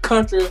little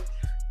country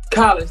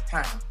college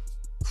town.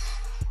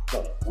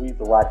 We used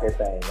to rock that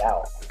thing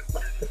out.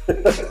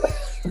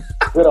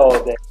 Good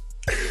old day.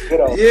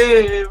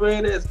 Yeah,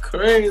 man, that's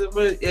crazy.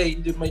 But yeah, you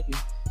just make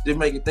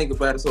you think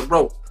about it. So,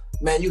 bro,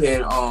 man, you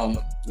had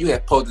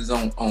posters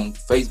on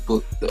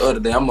Facebook the other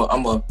day. I'm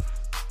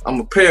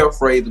a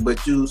paraphrase,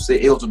 but you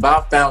said it was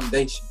about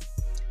foundation.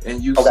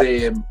 and you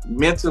said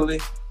mentally,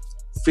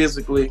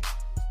 physically,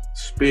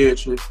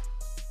 spiritually,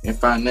 and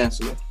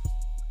financially.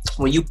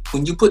 When you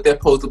put that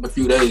post up a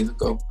few days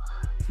ago,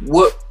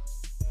 what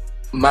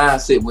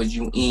mindset was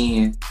you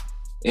in,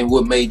 and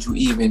what made you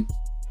even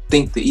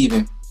think to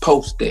even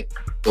post that?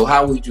 Or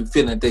how would you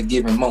feel at that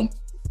given moment?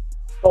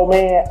 So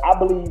man, I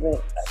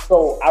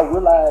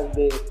realized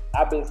that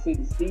I've been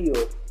sitting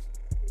still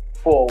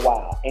for a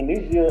while, and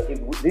this year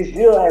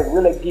has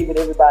really given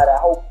everybody, I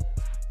hope,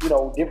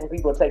 different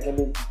people are taking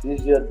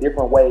this year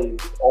different ways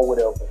or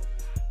whatever.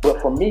 But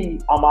for me,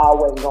 I'm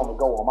always on the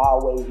go. I'm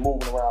always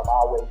moving around. I'm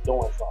always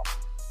doing something.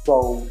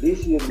 So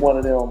this year's one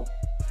of them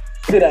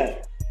sit down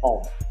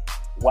moments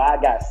where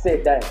I got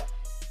set down,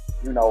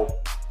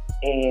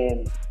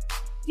 and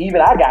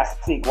even I got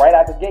sick right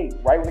out the gate.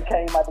 Right when it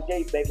came out the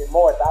gate back in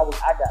March, I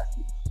got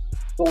sick.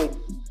 So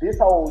this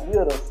whole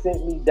year to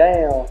sent me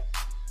down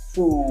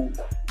to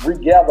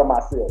regather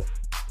myself,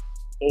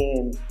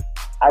 and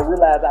I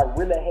realized I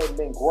really hadn't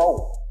been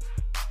growing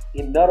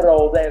in none of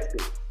those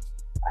aspects.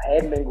 I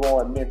hadn't been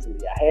growing mentally.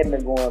 I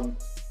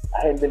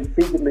hadn't been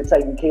physically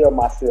taking care of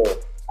myself.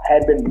 I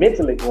hadn't been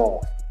mentally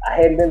growing. I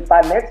hadn't been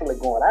financially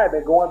growing. I had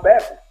been going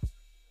backwards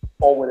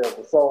or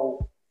whatever.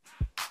 So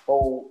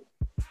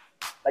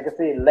like I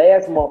said,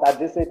 last month, I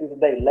just said this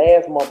today,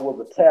 last month was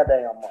a tear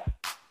down month.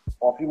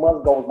 Or a few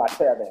months ago was my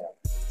tear down.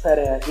 Tear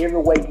down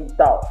every way you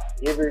thought.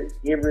 Every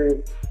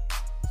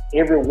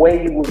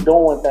way you was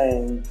doing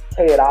things,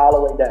 tear it all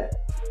the way down.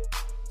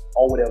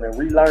 Or whatever. And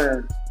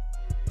relearn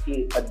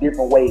it a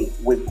different way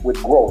with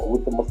growth,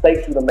 with the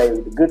mistakes you have made,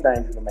 with the good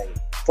things you have made.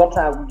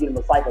 Sometimes we get in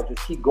the cycle,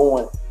 just keep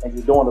going and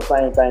just doing the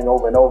same thing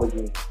over and over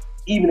again.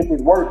 Even if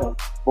it's working,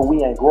 but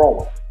we ain't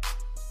growing.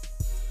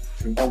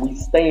 And we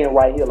staying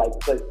right here, like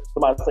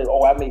somebody say,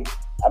 "Oh, I make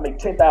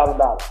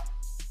 $10,000."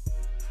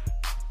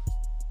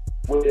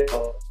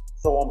 Well,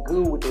 so I'm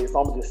good with this. So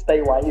I'm gonna just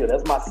stay right here.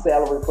 That's my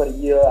salary for the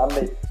year. I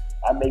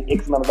make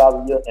X amount of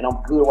dollars a year, and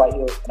I'm good right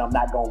here, and I'm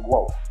not gonna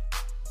grow.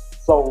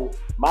 So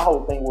my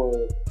whole thing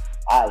was,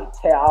 I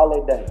tear all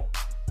that down,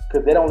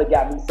 because that only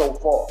got me so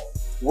far.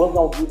 What's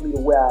gonna get me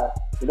to where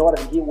in order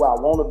to get where I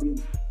want to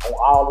be on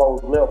all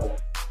those levels,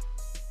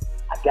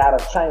 I gotta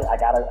change. I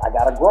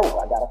gotta grow.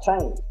 I gotta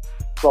change.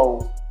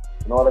 So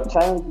in order to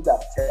change, you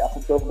gotta tear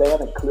some stuff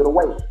down and clear the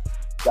way. You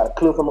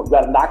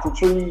gotta knock some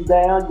trees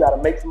down. You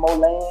gotta make some more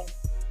land.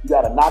 You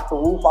gotta knock the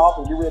roof off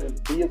and get ready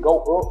to go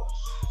up.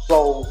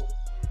 So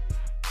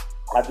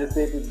I just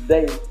said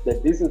today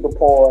that this is the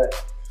part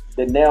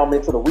that now I'm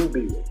into the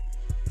rebuild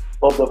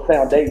of the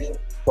foundation.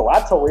 So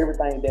I tore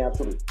everything down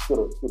to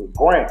the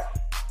ground,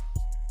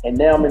 and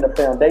now I'm in the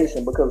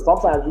foundation, because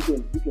sometimes you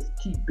can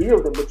keep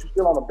building, but you're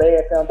still on a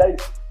bad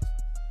foundation.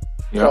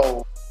 Yeah.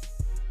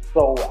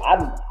 So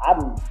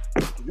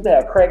you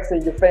have cracks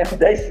in your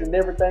foundation and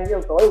everything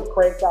else. So it was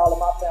cracks all in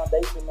my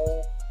foundation,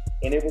 man,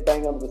 and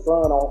everything under the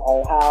sun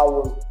on how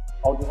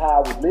I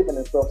was living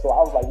and stuff. So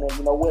I was like, man,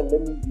 you know what?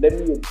 Let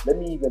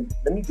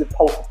me just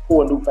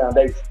pour a new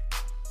foundation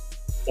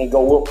and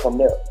go up from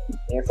there.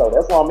 And so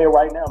that's where I'm at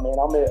right now, man.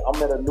 I'm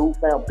at a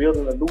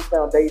building a new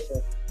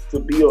foundation to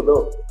build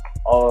up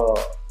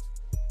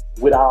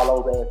with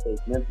all those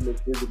aspects, mentally,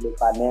 physically,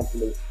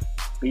 financially,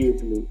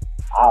 spiritually,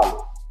 all of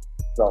it.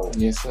 So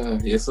yes,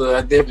 sir.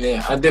 I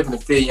definitely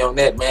feel you on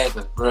that, man.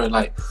 Cause bro,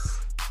 like,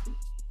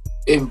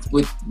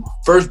 with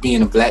first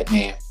being a black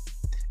man,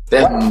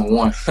 that's number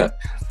one.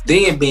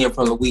 Then being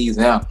from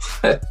Louisiana,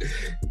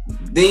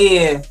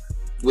 then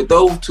with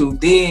those two,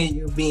 then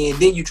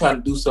you trying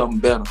to do something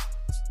better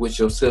with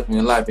yourself in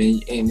your life,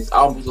 and it's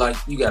almost like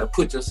you got to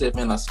put yourself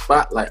in a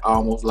spotlight,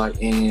 almost like,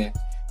 and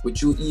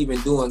with you even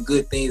doing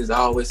good things, I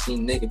always see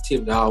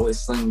negativity,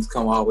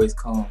 always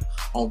come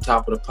on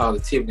top of the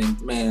positivity. And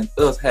man,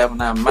 us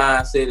having our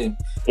mindset and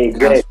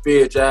our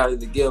spirituality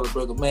together,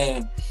 brother,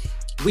 man,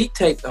 we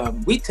take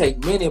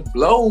many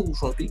blows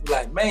from people.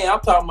 Like, man,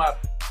 I'm talking about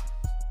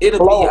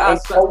it'll be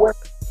outside.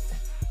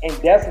 And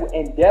that's what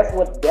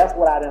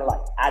I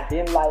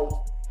didn't like.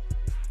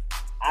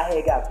 I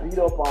had got beat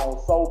up on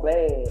so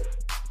bad,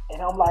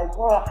 and I'm like,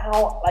 bro,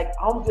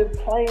 I'm just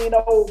plain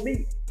old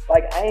me.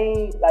 Like, I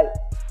ain't like,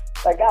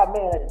 God,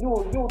 man,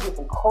 you get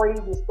some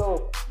crazy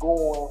stuff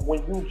going when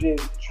you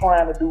just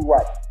trying to do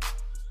right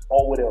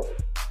or whatever.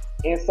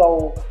 And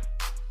so,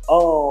 I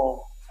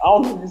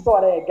don't know if you saw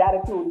that, got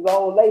into it with this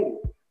old lady.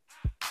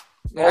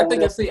 Man, I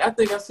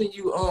think I seen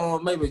you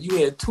maybe you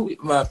had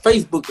my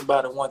Facebook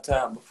about it one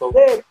time before.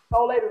 Yeah, this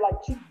old lady, like,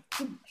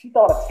 she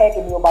started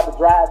attacking me about the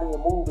drive-in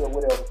movie or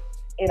whatever,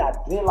 and I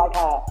didn't like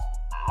how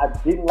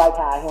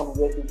I handled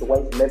that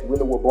situation. That's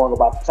really what brought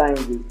about the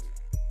changes.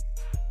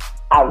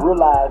 I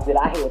realized that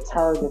I had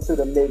turned into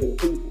the negative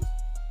people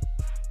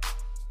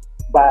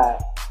by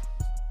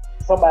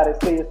somebody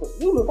saying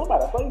something.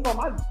 Somebody say something.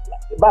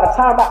 By the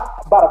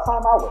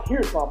time I would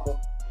hear something,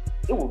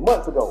 it was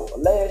months ago, or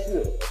last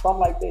year, or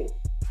something like that.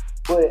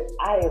 But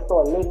I had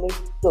started letting this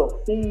stuff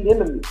feed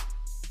into me.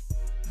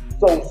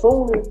 So as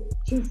soon as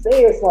she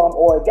said something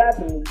or it got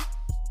to me,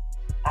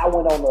 I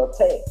went on the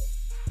attack,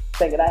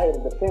 thinking I had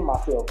to defend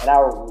myself. And I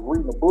was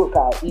reading a book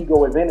called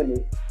Ego is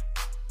Enemy.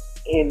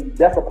 And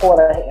that's a part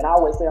of, and I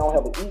always say I don't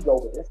have an ego,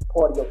 but that's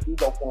part of your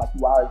ego feeling like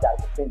you always got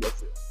to defend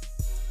yourself.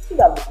 You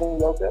got to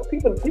defend yourself.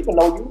 People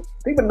know you.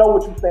 People know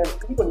what you stand.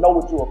 People know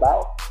what you're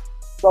about.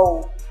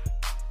 So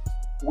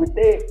with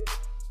that,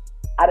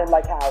 I didn't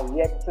like how I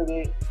reacted to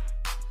it.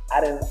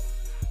 I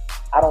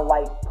don't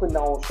like putting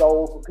on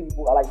shows for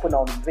people. I like putting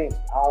on events.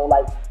 I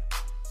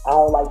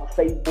don't like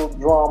Facebook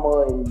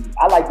drama, and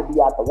I like to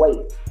be out the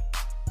way.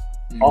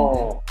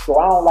 So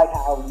I don't like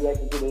how I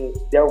reacted to it.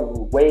 That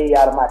was way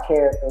out of my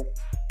character,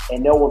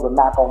 and there was a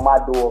knock on my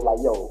door like,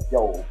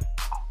 yo,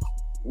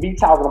 me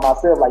talking to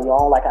myself like, yo, I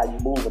don't like how you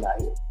moving out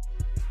here.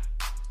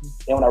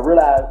 And when I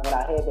realized, when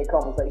I had that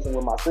conversation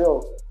with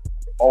myself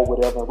or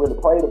whatever, and really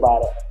prayed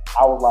about it,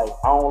 I was like,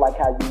 I don't like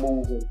how you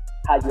moving,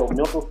 how your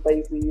mental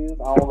space is.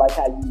 I don't like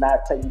how you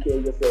not taking care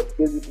of yourself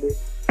physically.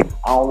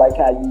 I don't like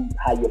how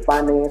your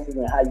finances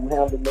and how you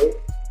handle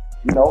it.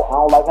 You know, I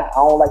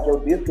don't like your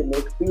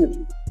disconnect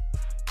spiritually.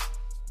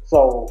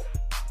 So,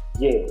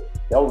 yeah,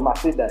 that was my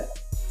sit down.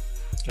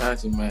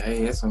 Gotcha, man.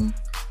 Hey,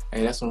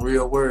 that's some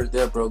real words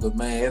there, bro. But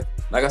man,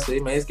 like I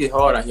said, man, it's get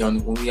hard out here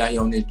when we out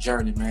here on this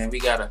journey, man. We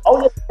gotta. Oh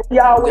yeah,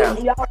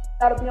 we always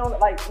gotta be on it.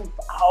 Like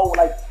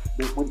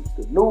with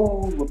the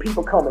news, with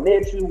people coming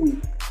at you, with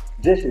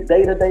just your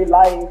day-to-day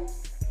life.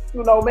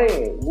 You know,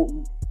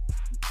 man.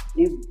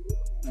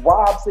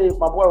 Rob said,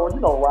 my boy, you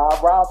know,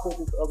 Rob said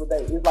this the other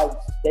day. It's like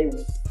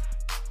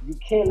you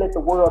can't let the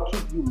world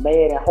keep you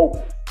mad and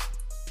hopeless.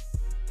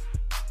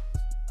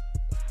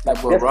 That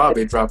boy Rob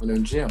be dropping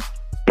them gems.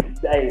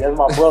 Hey, that's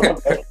my brother,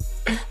 man.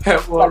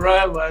 That boy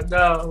Rob, my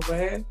dog,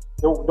 man.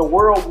 The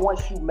world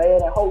wants you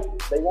mad and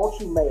hopeless. They want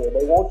you mad.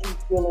 They want you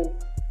feeling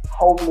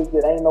hopeless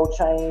that ain't no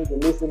change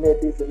and this and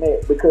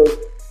that. Because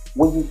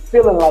when you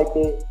feeling like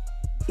that,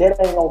 that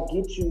ain't gonna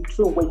get you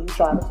to where you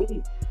trying to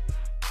be.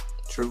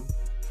 True.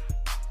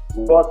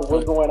 Regardless of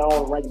what's going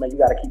on around you, man, you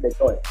gotta keep that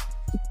going.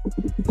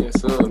 Yes,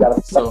 sir.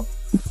 So,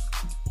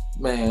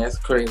 man, that's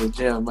crazy,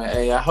 Jim, man.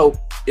 Hey, I hope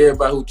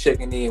everybody who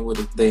checking in with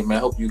us today, man,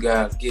 I hope you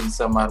guys getting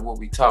something out of what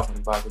we talking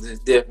about, because it's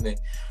definitely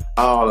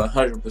all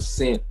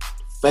 100%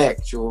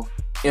 factual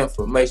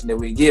information that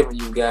we giving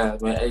you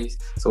guys, man. Hey,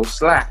 so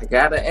Sly, I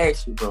gotta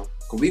ask you, bro,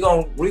 cause we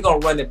gonna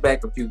run it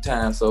back a few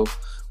times. So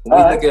when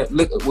we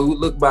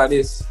look back at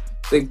this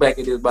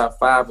about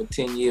 5 or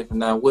 10 years from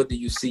now, what do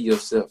you see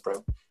yourself,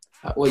 bro?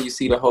 Where you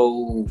see the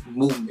whole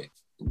movement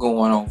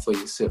going on for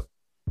yourself?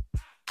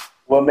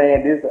 Well,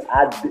 man,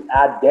 I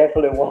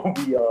definitely want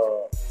to be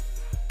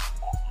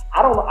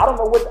I don't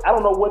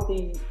know what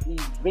the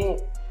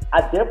event.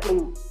 I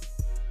definitely,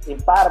 in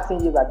 5 to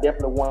 10 years, I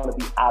definitely want to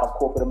be out of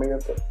corporate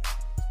America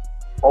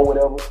or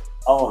whatever.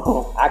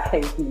 I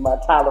can't see my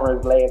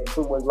tolerance lasting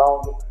too much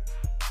longer.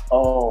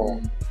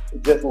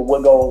 Just with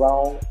what goes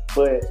on,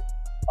 but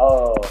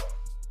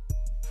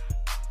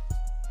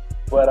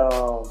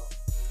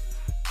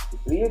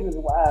business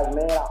wise,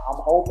 man,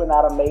 I'm hoping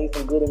I'd have made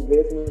some good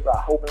investments.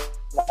 I'm hoping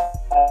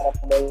I'd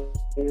have made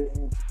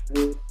some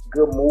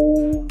good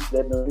moves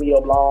that will be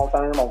up long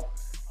term. I'm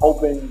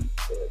hoping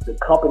the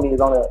company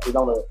is on a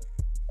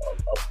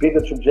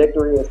bigger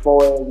trajectory as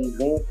far as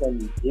events,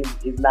 and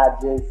it's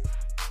not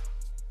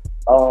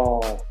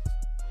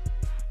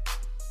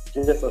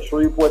just a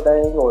Shreveport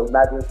thing, or it's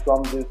not just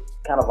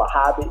kind of a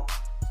hobby.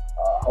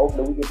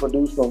 Hopefully we can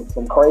produce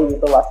some crazy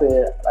stuff. I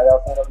said, like I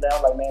was saying up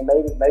down, like, man,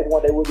 maybe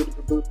one day we'll get to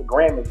produce the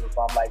Grammys or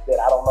something like that.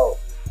 I don't know.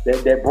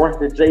 That brunch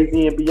that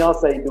Jay-Z and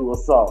Beyonce do or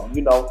something,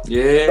 you know.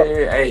 Yeah, so,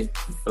 hey,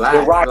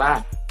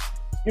 fly.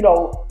 You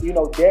know,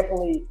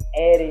 definitely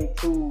adding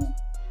to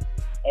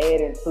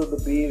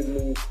the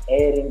business,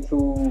 adding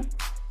to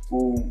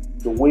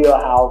the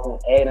wheelhouse, and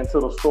adding to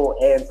the store,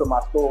 adding to my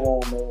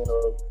storeroom, man,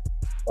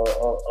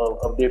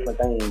 of different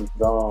things.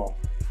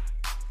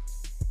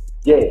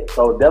 Yeah,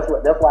 so that's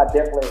why I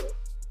definitely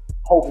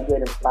hope to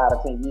get in 5 to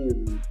 10 years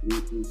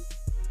is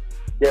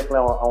definitely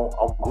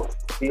on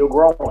still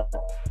growing.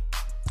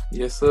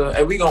 Yes, sir.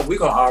 And we gonna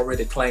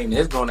already claim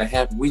that it's gonna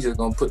happen. We just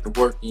gonna put the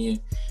work in,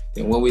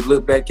 and when we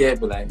look back at it,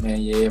 be like,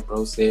 man, yeah,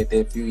 bro said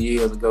that a few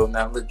years ago.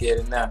 Now look at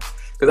it now,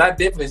 because I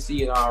definitely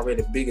see it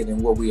already bigger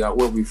than where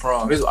we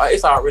from.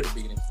 It's already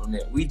bigger than from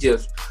that.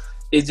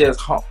 It's just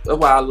home. That's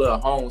why I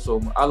love home so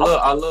much. I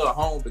love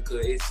home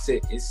because it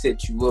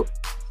sets you up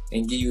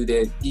and give you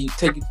that. You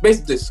take it,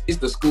 basically, it's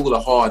the school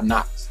of hard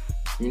knocks.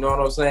 You know what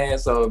I'm saying?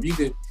 So if you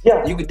could,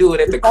 you could do it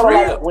at the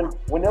crib. Like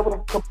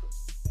whenever.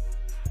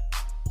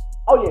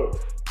 Oh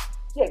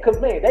yeah, cause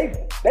man,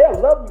 they'll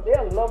love you.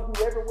 They'll love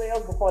you everywhere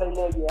else before they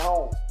love you at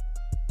home.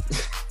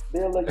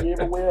 They'll love you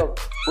everywhere else.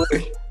 But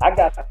I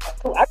got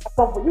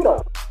something for you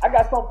though. I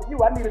got something for you.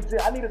 I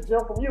need a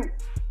gem from you.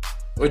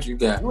 What you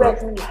got? You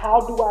asked me how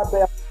do I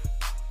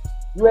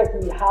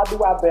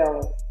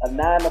balance a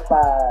 9 to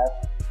 5.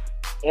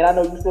 And I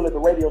know you still at the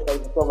radio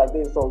station and stuff like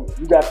this, so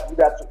you got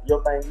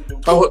your thing you do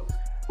too. Oh,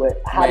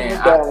 but how do you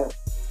balance?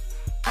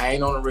 I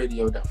ain't on the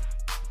radio though.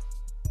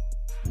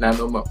 Not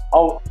no more.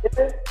 Oh, is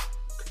it?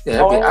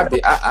 Yeah,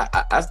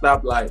 I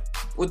stopped like,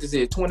 what this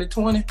is,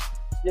 2020?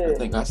 Yeah. I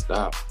think I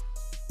stopped.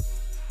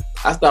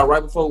 I stopped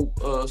right before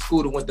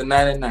Scooter went to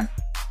 99.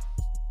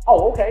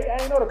 Oh, okay.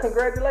 I ain't know the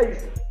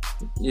congratulations.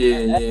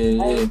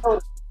 Yeah.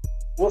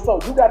 Well, so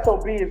you got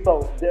your business.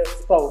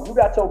 So you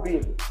got your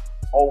business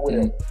or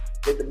whatever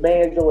that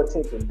demands your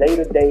attention day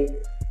to day.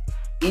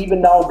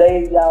 Even though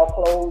days y'all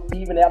close,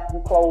 even after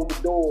you close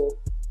the door,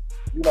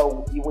 you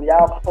know, when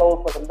y'all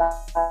close for the night,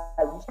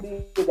 you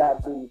still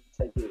got business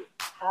to take care of.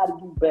 How do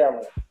you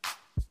balance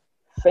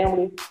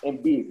family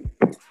and business?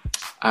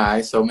 All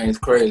right, so man, it's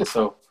crazy.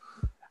 So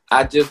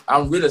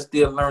I'm really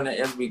still learning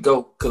as we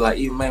go. Cause like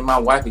even man, my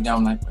wife again,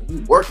 I'm like,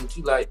 you working?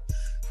 She like,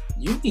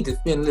 you need to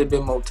spend a little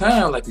bit more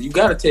time. Like you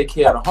got to take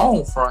care of the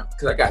home front.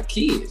 Cause I got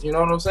kids. You know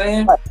what I'm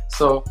saying? Right.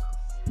 So,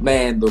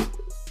 man, the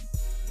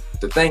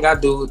thing I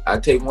do, I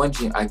take one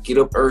gym. I get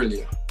up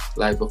earlier,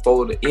 like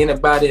before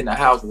anybody in the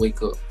house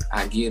wake up.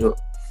 I get up,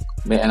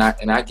 man,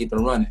 and I get to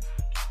running,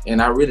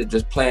 and I really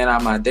just plan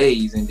out my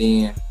days. And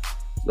then,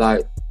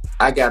 like,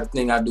 I got a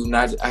thing I do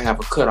now. I have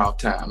a cutoff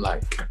time.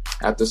 Like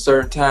after a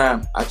certain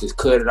time, I just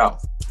cut it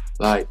off.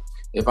 Like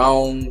if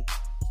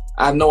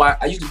I know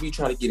I used to be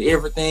trying to get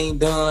everything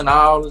done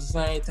all at the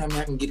same time.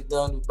 I can get it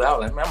done, but I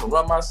was like, man, I'm gonna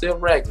run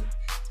myself ragged.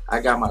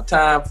 I got my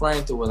time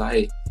frame to where like,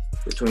 hey,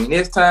 between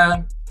this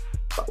time,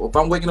 if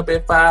I'm waking up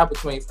at 5,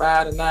 between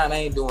 5 to 9, I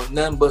ain't doing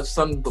nothing but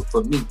something but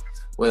for me.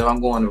 Whether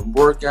I'm going to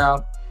work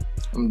out,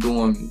 I'm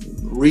doing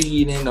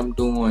reading, I'm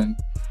doing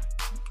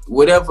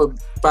whatever,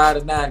 5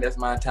 to 9, that's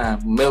my time.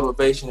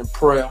 Motivation and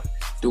prayer,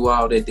 do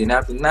all that. Then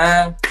after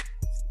 9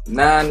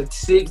 to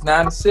 6,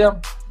 9 to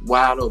 7,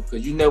 wild up.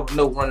 Because you never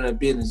know running a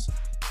business,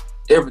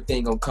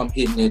 everything gonna come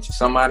hitting at you.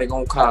 Somebody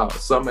gonna call,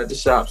 something at the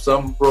shop,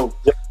 something broke,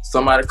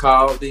 somebody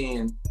called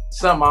in,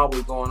 something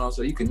always going on.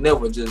 So you can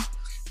never just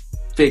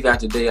figure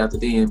out your day after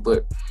the end.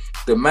 But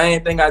the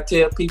main thing I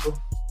tell people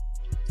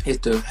is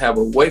to have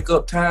a wake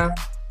up time,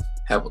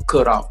 have a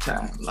cut off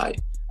time. Like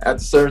at a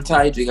certain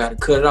time, you just gotta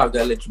cut it off. You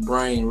gotta let your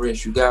brain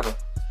rest. You gotta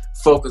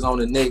focus on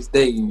the next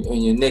day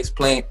and your next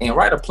plan and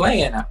write a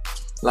plan out.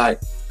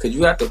 Like, cause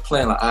you have to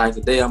plan like, all right,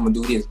 today I'm gonna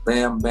do this,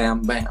 bam,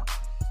 bam, bam.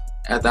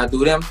 After I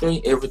do them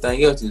 3,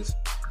 everything else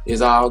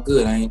is all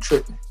good. I ain't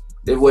tripping.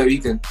 That way you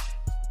can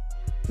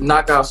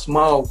knock out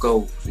small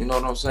goals. You know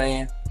what I'm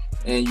saying?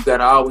 And you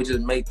gotta always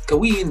just cause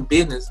we in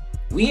business,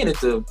 we in it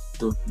to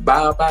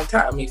buy up our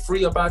time,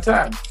 free up our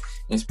time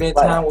and spend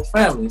time with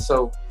family.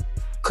 So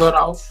cut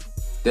off,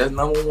 that's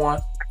number 1.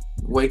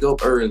 Wake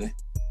up early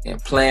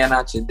and plan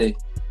out your day.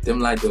 Them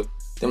like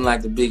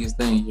the biggest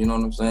thing, you know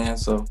what I'm saying?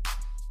 So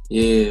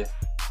yeah,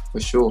 for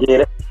sure.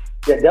 Yeah,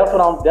 that's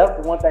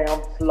the one thing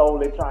I'm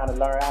slowly trying to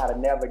learn how to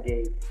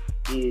navigate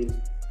is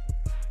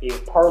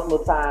personal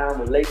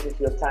time,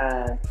 relationship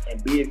time,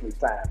 and business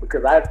time.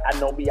 Because I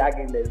know me, I get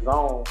in that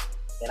zone,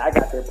 and I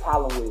got that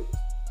problem with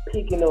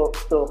picking up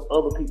stuff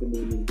other people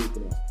need me to do for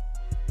them.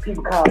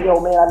 People call, yo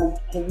man,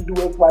 can you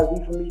do X, Y,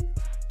 Z for me?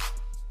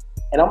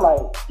 And I'm like,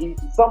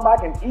 something I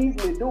can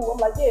easily do. I'm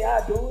like, yeah,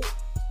 I do it.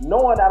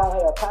 Knowing I don't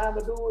have time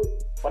to do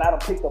it, but I done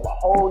picked up a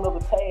whole other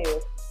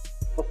task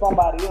for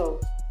somebody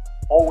else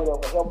or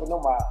whatever, helping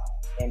them out.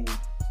 And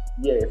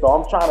yeah, so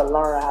I'm trying to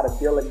learn how to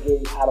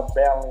delegate, how to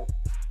balance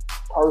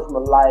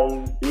personal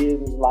life,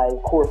 business life,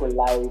 corporate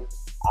life,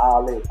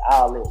 all it.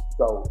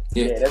 So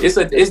yeah,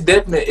 it's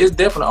definitely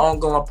an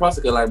ongoing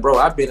process. Like, bro,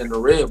 I've been in the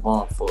Red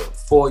Barn for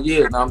 4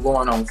 years now. I'm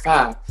going on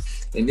 5,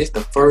 and this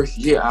the first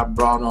year I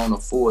brought on a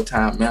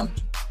full-time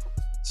manager.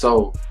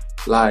 So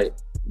like,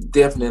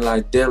 definitely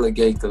like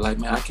delegate. Cause like,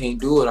 man, I can't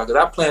do it. Cause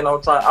I plan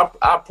on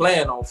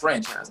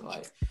franchising.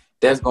 Like,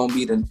 that's gonna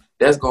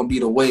be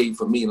the wave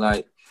for me.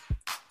 Like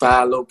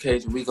 5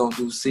 locations, we gonna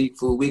do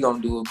seafood, we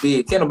gonna do it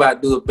big. Can't nobody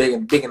do it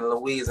big in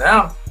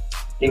Louisiana.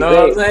 You know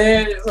what I'm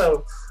saying?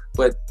 So,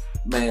 but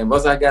man,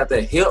 once I got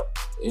that help,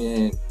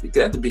 and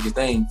that's the biggest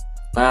thing,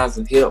 find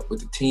some help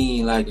with the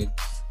team, like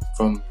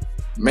from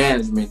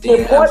management.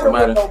 Then have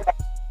somebody.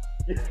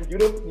 You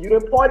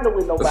didn't partner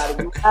with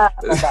nobody. You hired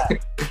nobody.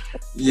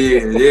 Yeah.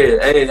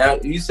 Hey,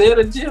 you said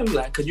it, Jim.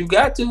 Like, cause you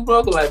got to,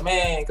 bro. Like,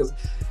 man, cause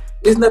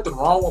there's nothing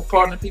wrong with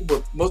partnering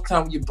people. Most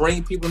time when you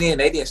bring people in,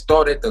 they didn't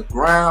start at the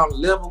ground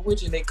level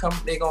with you. They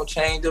gonna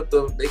change up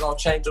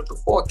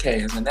the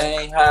forecast, and they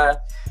ain't high.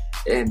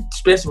 And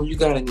especially when you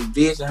got an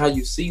vision, how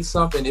you see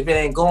something. If it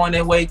ain't going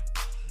that way,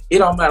 it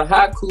don't matter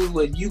how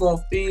cool you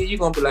gonna feel. You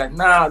gonna be like,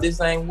 nah,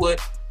 this ain't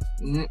what.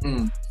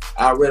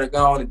 I'd rather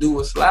go on and do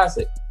what Sly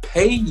said.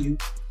 Pay you.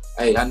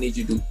 Hey, I need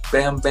you to do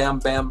bam, bam,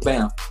 bam,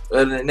 bam.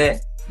 Other than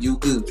that, you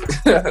good.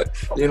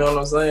 You know what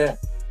I'm saying?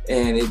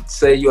 And it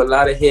save you a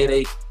lot of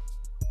headache,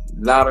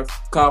 a lot of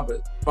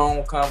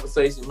phone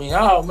conversation.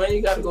 Oh man,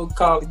 you gotta go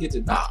call to get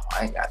you. No,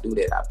 I ain't gotta do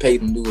that. I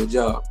paid them to do a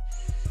job.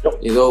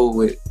 It's over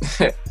with.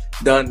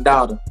 Done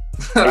daughter.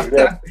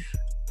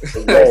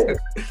 Exactly.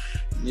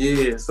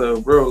 Yeah, so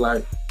bro,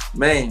 like,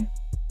 man.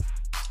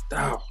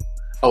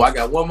 Oh, I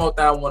got one more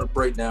thing I want to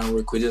break down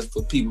real quick, just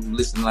for people who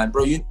listen. Like,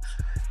 bro,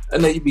 I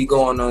know you be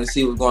going on and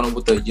see what's going on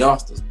with the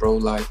youngsters, bro.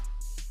 Like,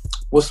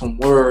 what's some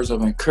words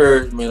of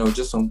encouragement or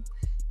just some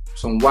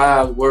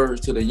wise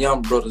words to the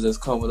young brothers that's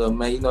coming up,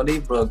 man? You know,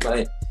 these brothers,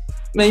 like,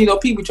 man, you know,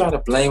 people try to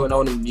blame it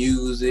on the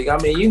music. I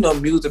mean, you know,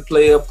 music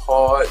play a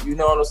part, you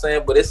know what I'm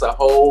saying? But it's a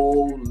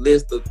whole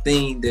list of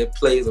things that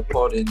plays a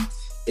part in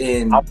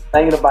I'm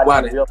thinking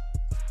about it.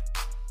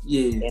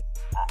 Yeah. And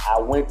I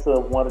went to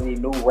one of these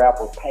new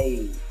rappers'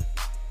 page.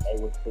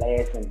 They was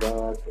flashing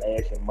guns,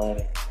 flashing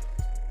money.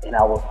 And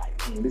I was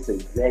like, man, this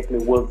is exactly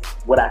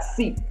what I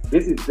see.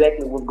 This is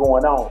exactly what's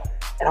going on.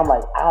 And I'm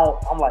like,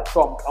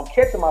 so I'm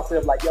catching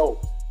myself like, yo,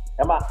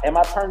 am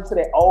I turning to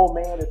that old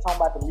man that's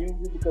talking about the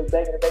music? Because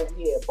back in the day,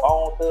 we had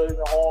Bone Thugs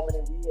and Harmony,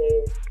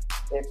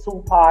 we had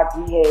Tupac,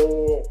 we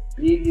had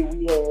Biggie,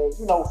 we had,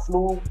 you know,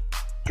 Snoop,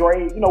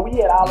 Dre, you know, we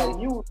had all that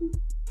music.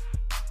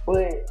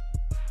 But,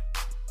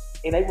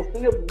 and they were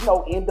still, you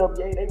know,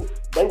 NWA,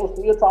 they were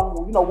still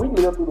talking, you know, we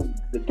lived through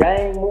the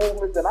gang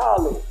movements and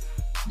all that.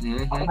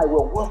 Mm-hmm. I'm like,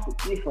 well, what's the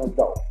difference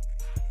though?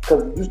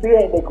 Because you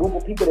still had that group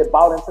of people that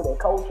bought into their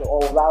culture or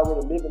was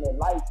already living their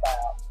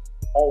lifestyle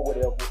or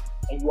whatever.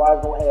 And you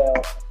always gonna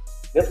have,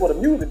 that's where the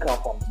music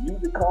come from. The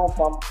music come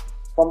from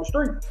the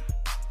street.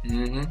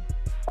 Mm-hmm.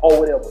 Or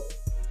whatever.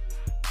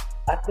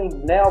 I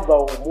think now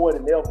though, more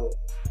than ever,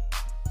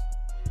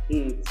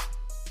 it's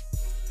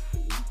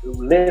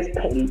less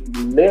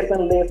and less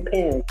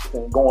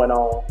parenting going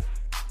on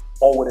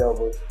or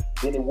whatever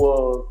than it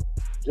was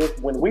just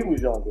when we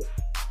was younger.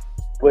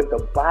 But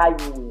the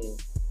buy-in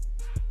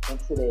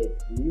into that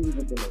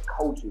music and the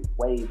culture is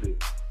way bigger.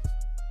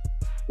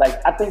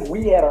 Like, I think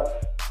we had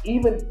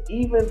even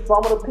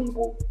some of the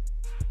people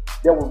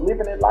that was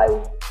living that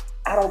life,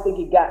 I don't think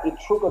it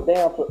trickled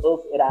down to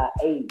us at our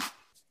age.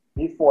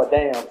 This far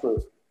down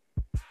to,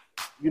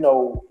 you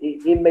know,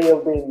 it may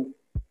have been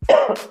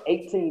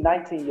 18,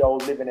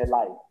 19-year-olds living that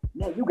life.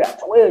 Now you got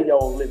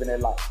 12-year-olds living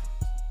that life.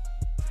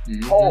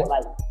 Mm-hmm. Oh,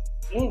 like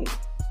any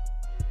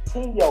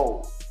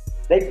 10-year-olds.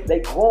 They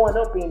growing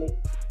up in it,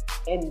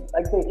 and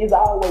like I said, it's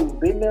always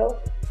been there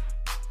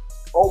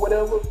or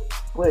whatever.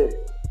 But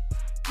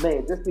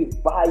man, just this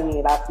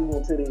buy-in I see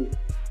into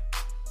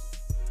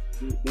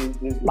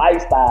this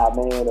lifestyle,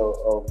 man,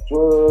 of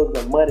drugs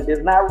and money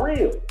that's not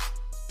real.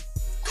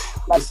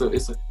 Like,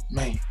 it's a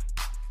man.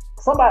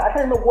 Somebody, I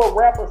can't remember what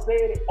rapper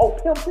said it. Oh,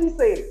 Pimp C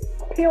said it.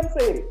 Pimp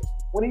said it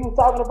when he was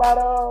talking about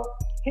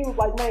he was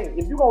like, man,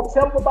 if you gonna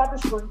tell them about the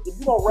street, if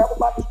you gonna rap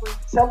about the street,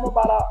 tell them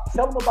about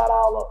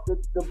all of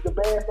the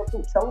bad stuff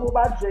too. Tell them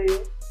about jail.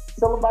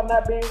 Tell them about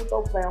not being with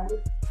your family.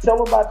 Tell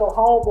them about your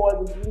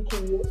homeboys that you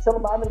killed. Tell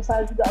them about how many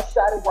times you got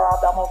shot and robbed,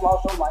 almost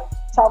lost your life.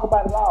 Talk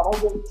about it all. Don't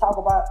just talk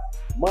about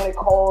money,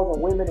 cars, and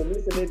women and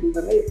this and that, this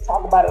and that.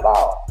 Talk about it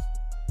all.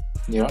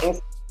 Yeah.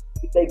 And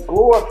they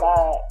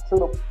glorified to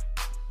the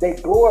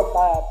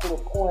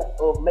point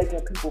of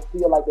making people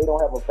feel like they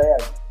don't have a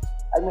value.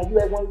 Like, man, you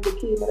had one little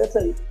kid, man, they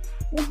tell you,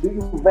 do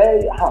you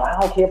value? I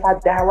don't care if I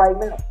die right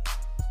now.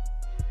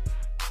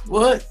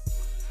 What?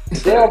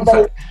 They'll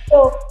say,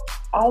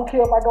 I don't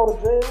care if I go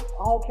to jail.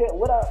 I don't care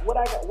what I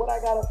got. What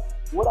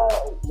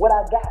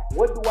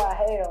do I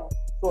have?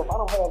 So if I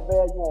don't have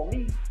value on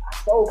me, I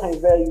so can't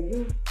value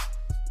you.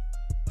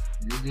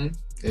 Mm-hmm.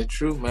 That's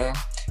true, man.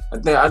 I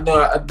think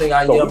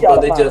our young people,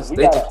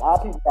 our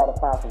people gotta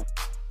find some.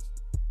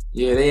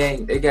 Yeah,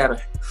 they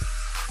gotta.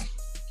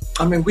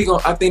 I mean,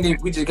 I think they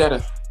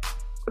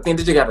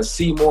just gotta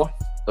see more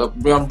of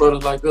young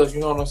brothers like us, you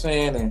know what I'm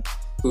saying? And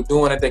who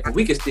doing it,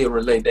 we can still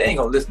relate. They ain't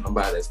gonna listen to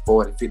nobody that's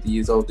 40, 50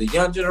 years old. The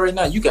young generation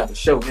now, you gotta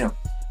show them.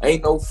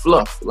 Ain't no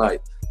fluff.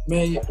 Like,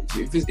 man,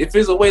 if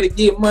it's a way to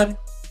get money,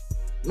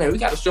 man, we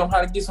gotta show them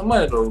how to get some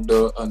money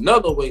though.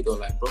 Another way though,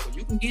 like, bro,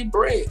 you can get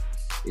bread.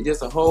 It's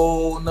just a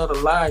whole nother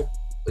life.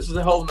 It's just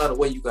a whole nother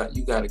way you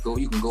gotta go.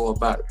 You can go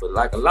about it. But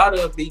like a lot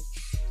of it,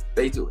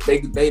 they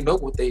know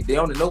what they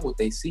only know what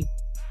they see.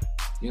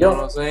 You know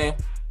what I'm saying?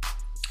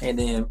 And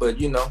then, but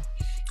you know,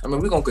 I mean,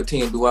 we're gonna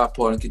continue to do our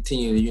part and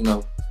continue to, you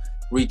know,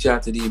 reach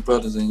out to these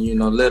brothers and, you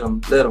know, let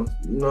them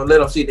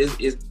see this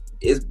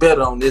it's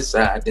better on this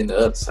side than the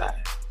other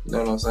side. You know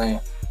what I'm saying?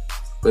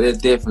 But it's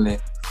definitely,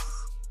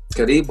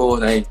 cause these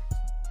boys they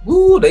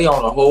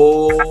on a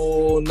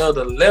whole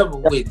nother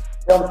level with it.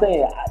 You know what I'm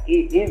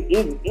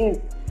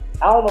saying?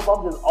 I don't know if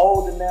I'm just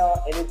older now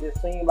and it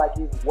just seems like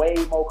it's way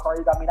more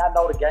crazy. I mean, I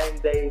know the game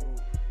days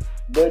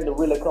nothing to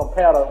really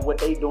compare to what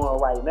they doing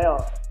right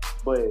now,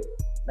 but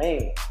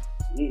man,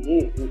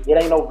 it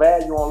ain't no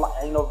value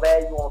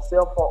on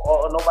self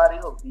or nobody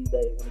else these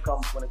days when it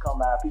comes to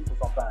our people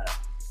sometimes.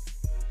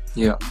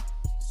 Yeah,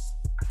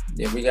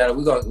 we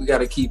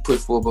gotta keep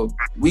pushing forward,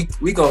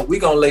 but we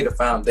gonna lay the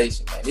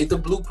foundation, man. It's the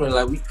blueprint.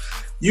 Like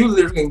you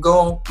literally can go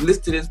on,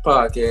 listen to this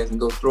podcast and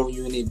go throw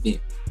you an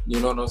event. You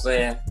know what I'm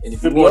saying? And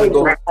if you want to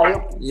go,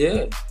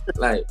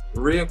 like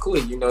real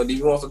quick, you know, if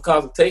you want some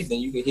consultation,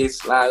 you can hit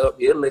slide up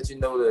here, let you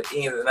know the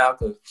ins and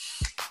outs.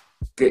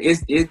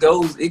 Cause it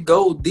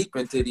goes deep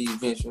into the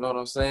events. You know what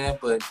I'm saying?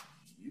 But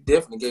you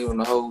definitely gave them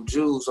the whole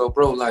juice. So,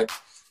 bro, like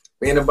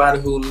for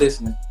anybody who's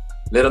listening,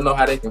 let them know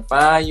how they can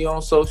find you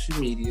on social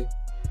media.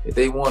 If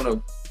they want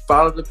to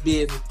follow the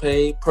business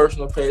page,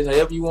 personal page,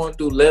 however you want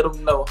to do, let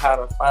them know how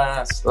to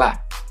find Sly.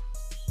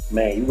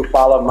 Man, you can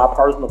follow my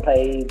personal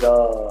page.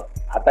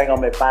 I think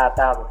I'm at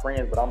 5,000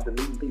 friends, but I'm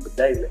deleting people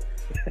daily.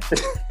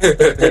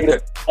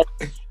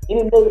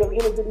 Any negative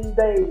energy these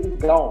days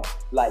is gone.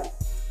 Like,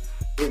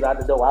 it's out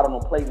the door. I don't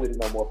want to play with it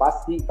no more.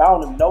 If I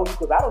don't even know you,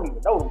 because I don't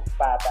even know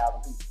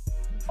 5,000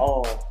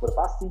 people. But if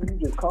I see you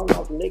just coming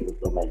on some negative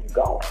stuff, man, you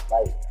gone.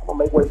 Like, I'm gonna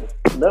make way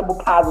for nothing but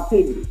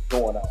positivity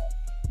going on.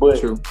 But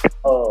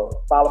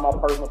follow my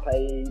personal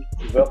page,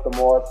 Sylvester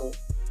Morrison.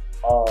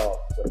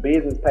 The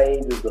business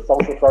page is the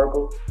Social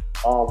Circle.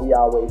 We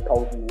always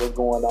posting what's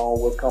going on,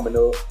 what's coming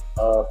up,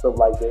 stuff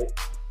like that.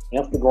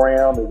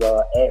 Instagram is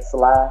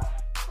 @Sly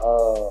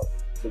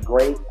the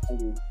Great,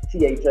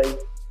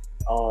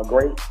 THA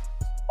Great.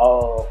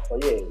 So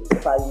yeah,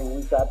 that's how you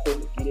reach out to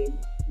me, get in,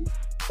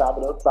 chop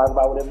it up, talk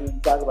about whatever you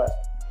need to talk about.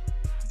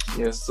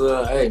 Yes,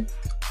 sir. Hey,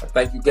 I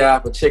thank you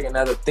guys for checking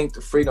out the Think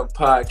to Freedom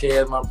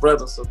podcast. My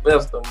brother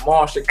Sylvester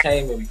Marshall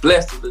came and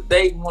blessed us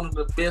today. One of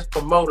the best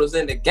promoters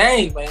in the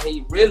game, man.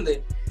 He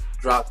really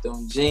dropped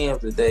them gems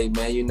today,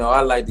 man. You know,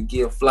 I like to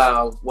give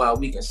flowers while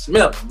we can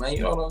smell them, man.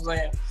 You know what I'm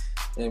saying?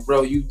 And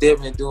bro, you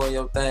definitely doing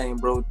your thing,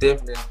 bro.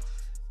 Definitely,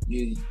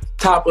 you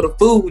top of the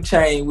food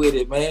chain with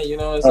it, man. You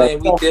know what I'm saying?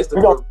 We just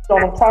on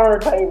them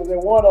turntables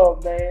and one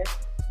of them, man.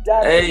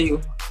 Hey,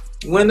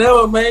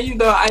 whenever, man, you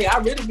know, I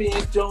really be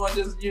enjoying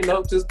just, you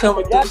know, just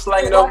coming through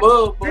slanging them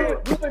up.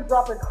 You've been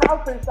dropping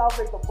crawfish off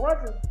at the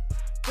brunches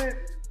since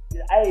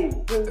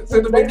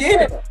the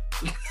beginning.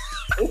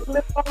 It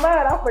slipped my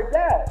mind. I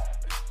forgot.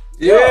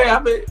 Yeah,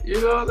 you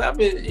know what I'm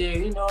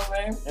saying? And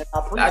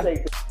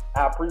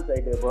I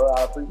appreciate that, bro.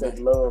 I appreciate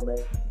the love, man.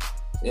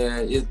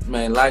 Yeah,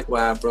 man,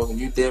 likewise, bro.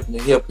 You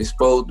definitely help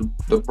expose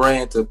the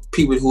brand to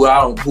people who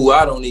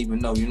I don't even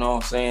know, you know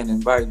what I'm saying,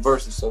 and vice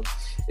versa. So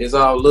it's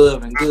all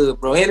love and good,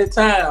 bro.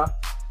 Anytime,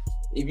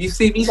 if you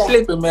see me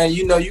slipping, man,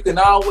 you know you can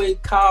always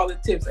call the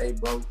tips. Hey,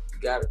 bro, you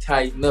gotta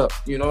tighten up.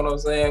 You know what I'm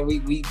saying?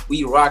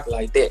 We rock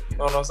like that. You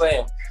know what I'm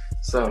saying?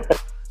 So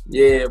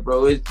yeah,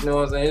 bro. You know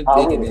what I'm saying? It's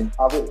bigger than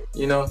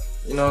you know what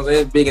I'm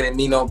saying? It's bigger than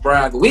Nino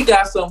Brown. We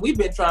got something we've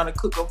been trying to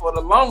cook up for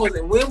the longest,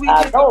 and when we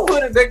get to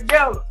put it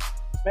together.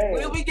 Man.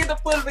 When we get to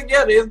put it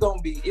together, it's gonna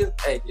be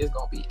epic.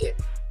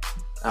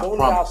 I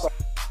promise.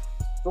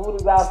 Soon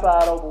as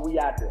outside over, we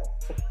out there.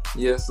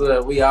 Yes,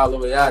 sir. We all the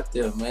way out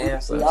there, man.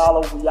 So we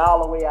all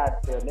the way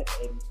out there,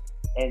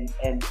 and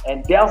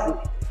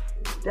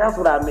that's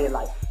what I mean.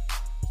 Like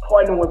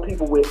partnering with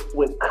people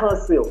with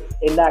concepts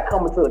and not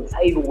coming to a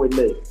table with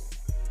me.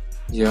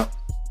 Yeah.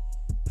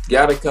 You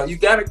gotta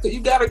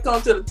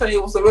come to the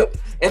table. So,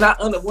 and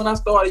when I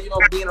started,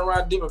 being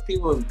around different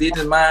people and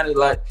business minded,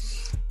 like.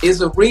 It's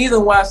a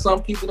reason why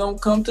some people don't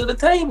come to the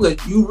table.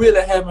 You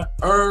really haven't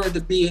earned to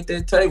be at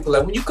that table.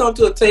 Like when you come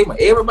to a table,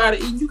 everybody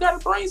eating, you gotta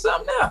bring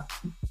something now.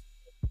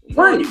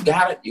 Right.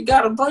 You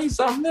gotta bring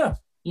something now.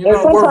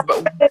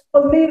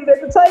 Sometimes needed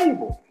at the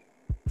table.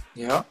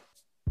 Yeah.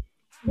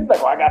 He's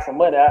like, I got some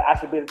money. I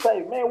should be at the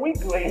table. Man, we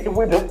good.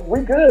 We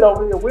good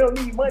over here. We don't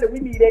need money. We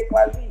need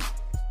XYZ.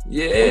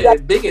 Yeah,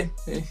 bigger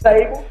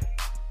table.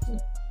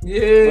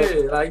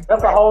 Yeah, like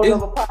that's a whole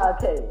other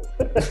podcast.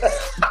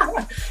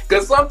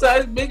 Cause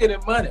sometimes it's bigger than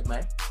money,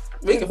 man.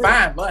 We can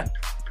find money.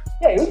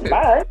 Yeah, we can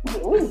find.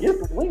 We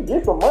can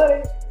get some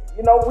money.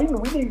 We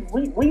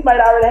might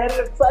already have it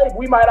at the table.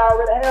 We might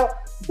already have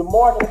the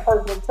marketing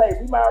person at the table.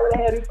 We might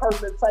already have this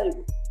person at the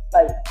table.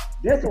 Like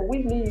this is what we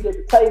need at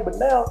the table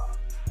now.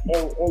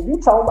 And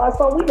you talking about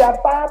something? We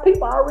got 5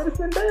 people already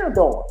sitting down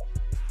doing.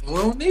 We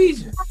don't need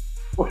you.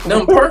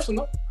 Nothing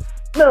personal.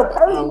 Nothing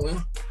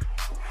personal.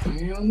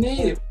 You don't need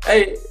it.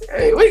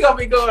 Hey, we gonna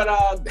be going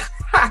on.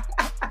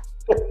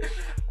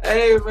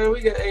 Hey, man,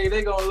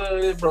 they gonna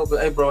love this, bro.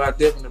 But hey, bro, I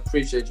definitely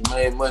appreciate you,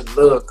 man. Much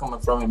love coming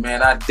from you,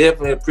 man. I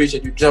definitely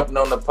appreciate you jumping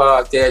on the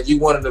podcast. You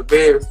one of the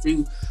very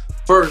few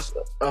first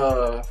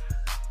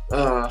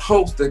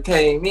hosts that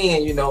came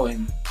in,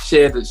 and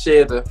shared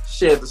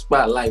the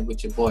spotlight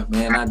with your boy,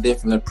 man. I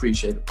definitely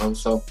appreciate it, bro.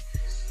 So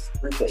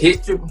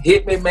hit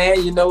me, man.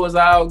 It's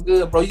all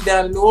good, bro. You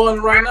down in New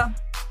Orleans right now?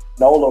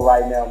 NOLA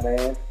right now,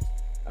 man.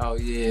 Oh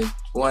yeah,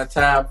 one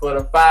time for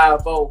the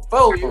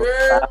 504. You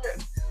heard?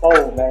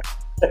 Oh man.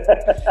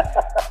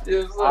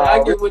 Yes, sir.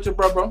 I get with you,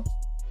 bro.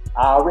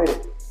 Already.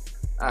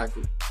 All right,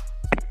 cool.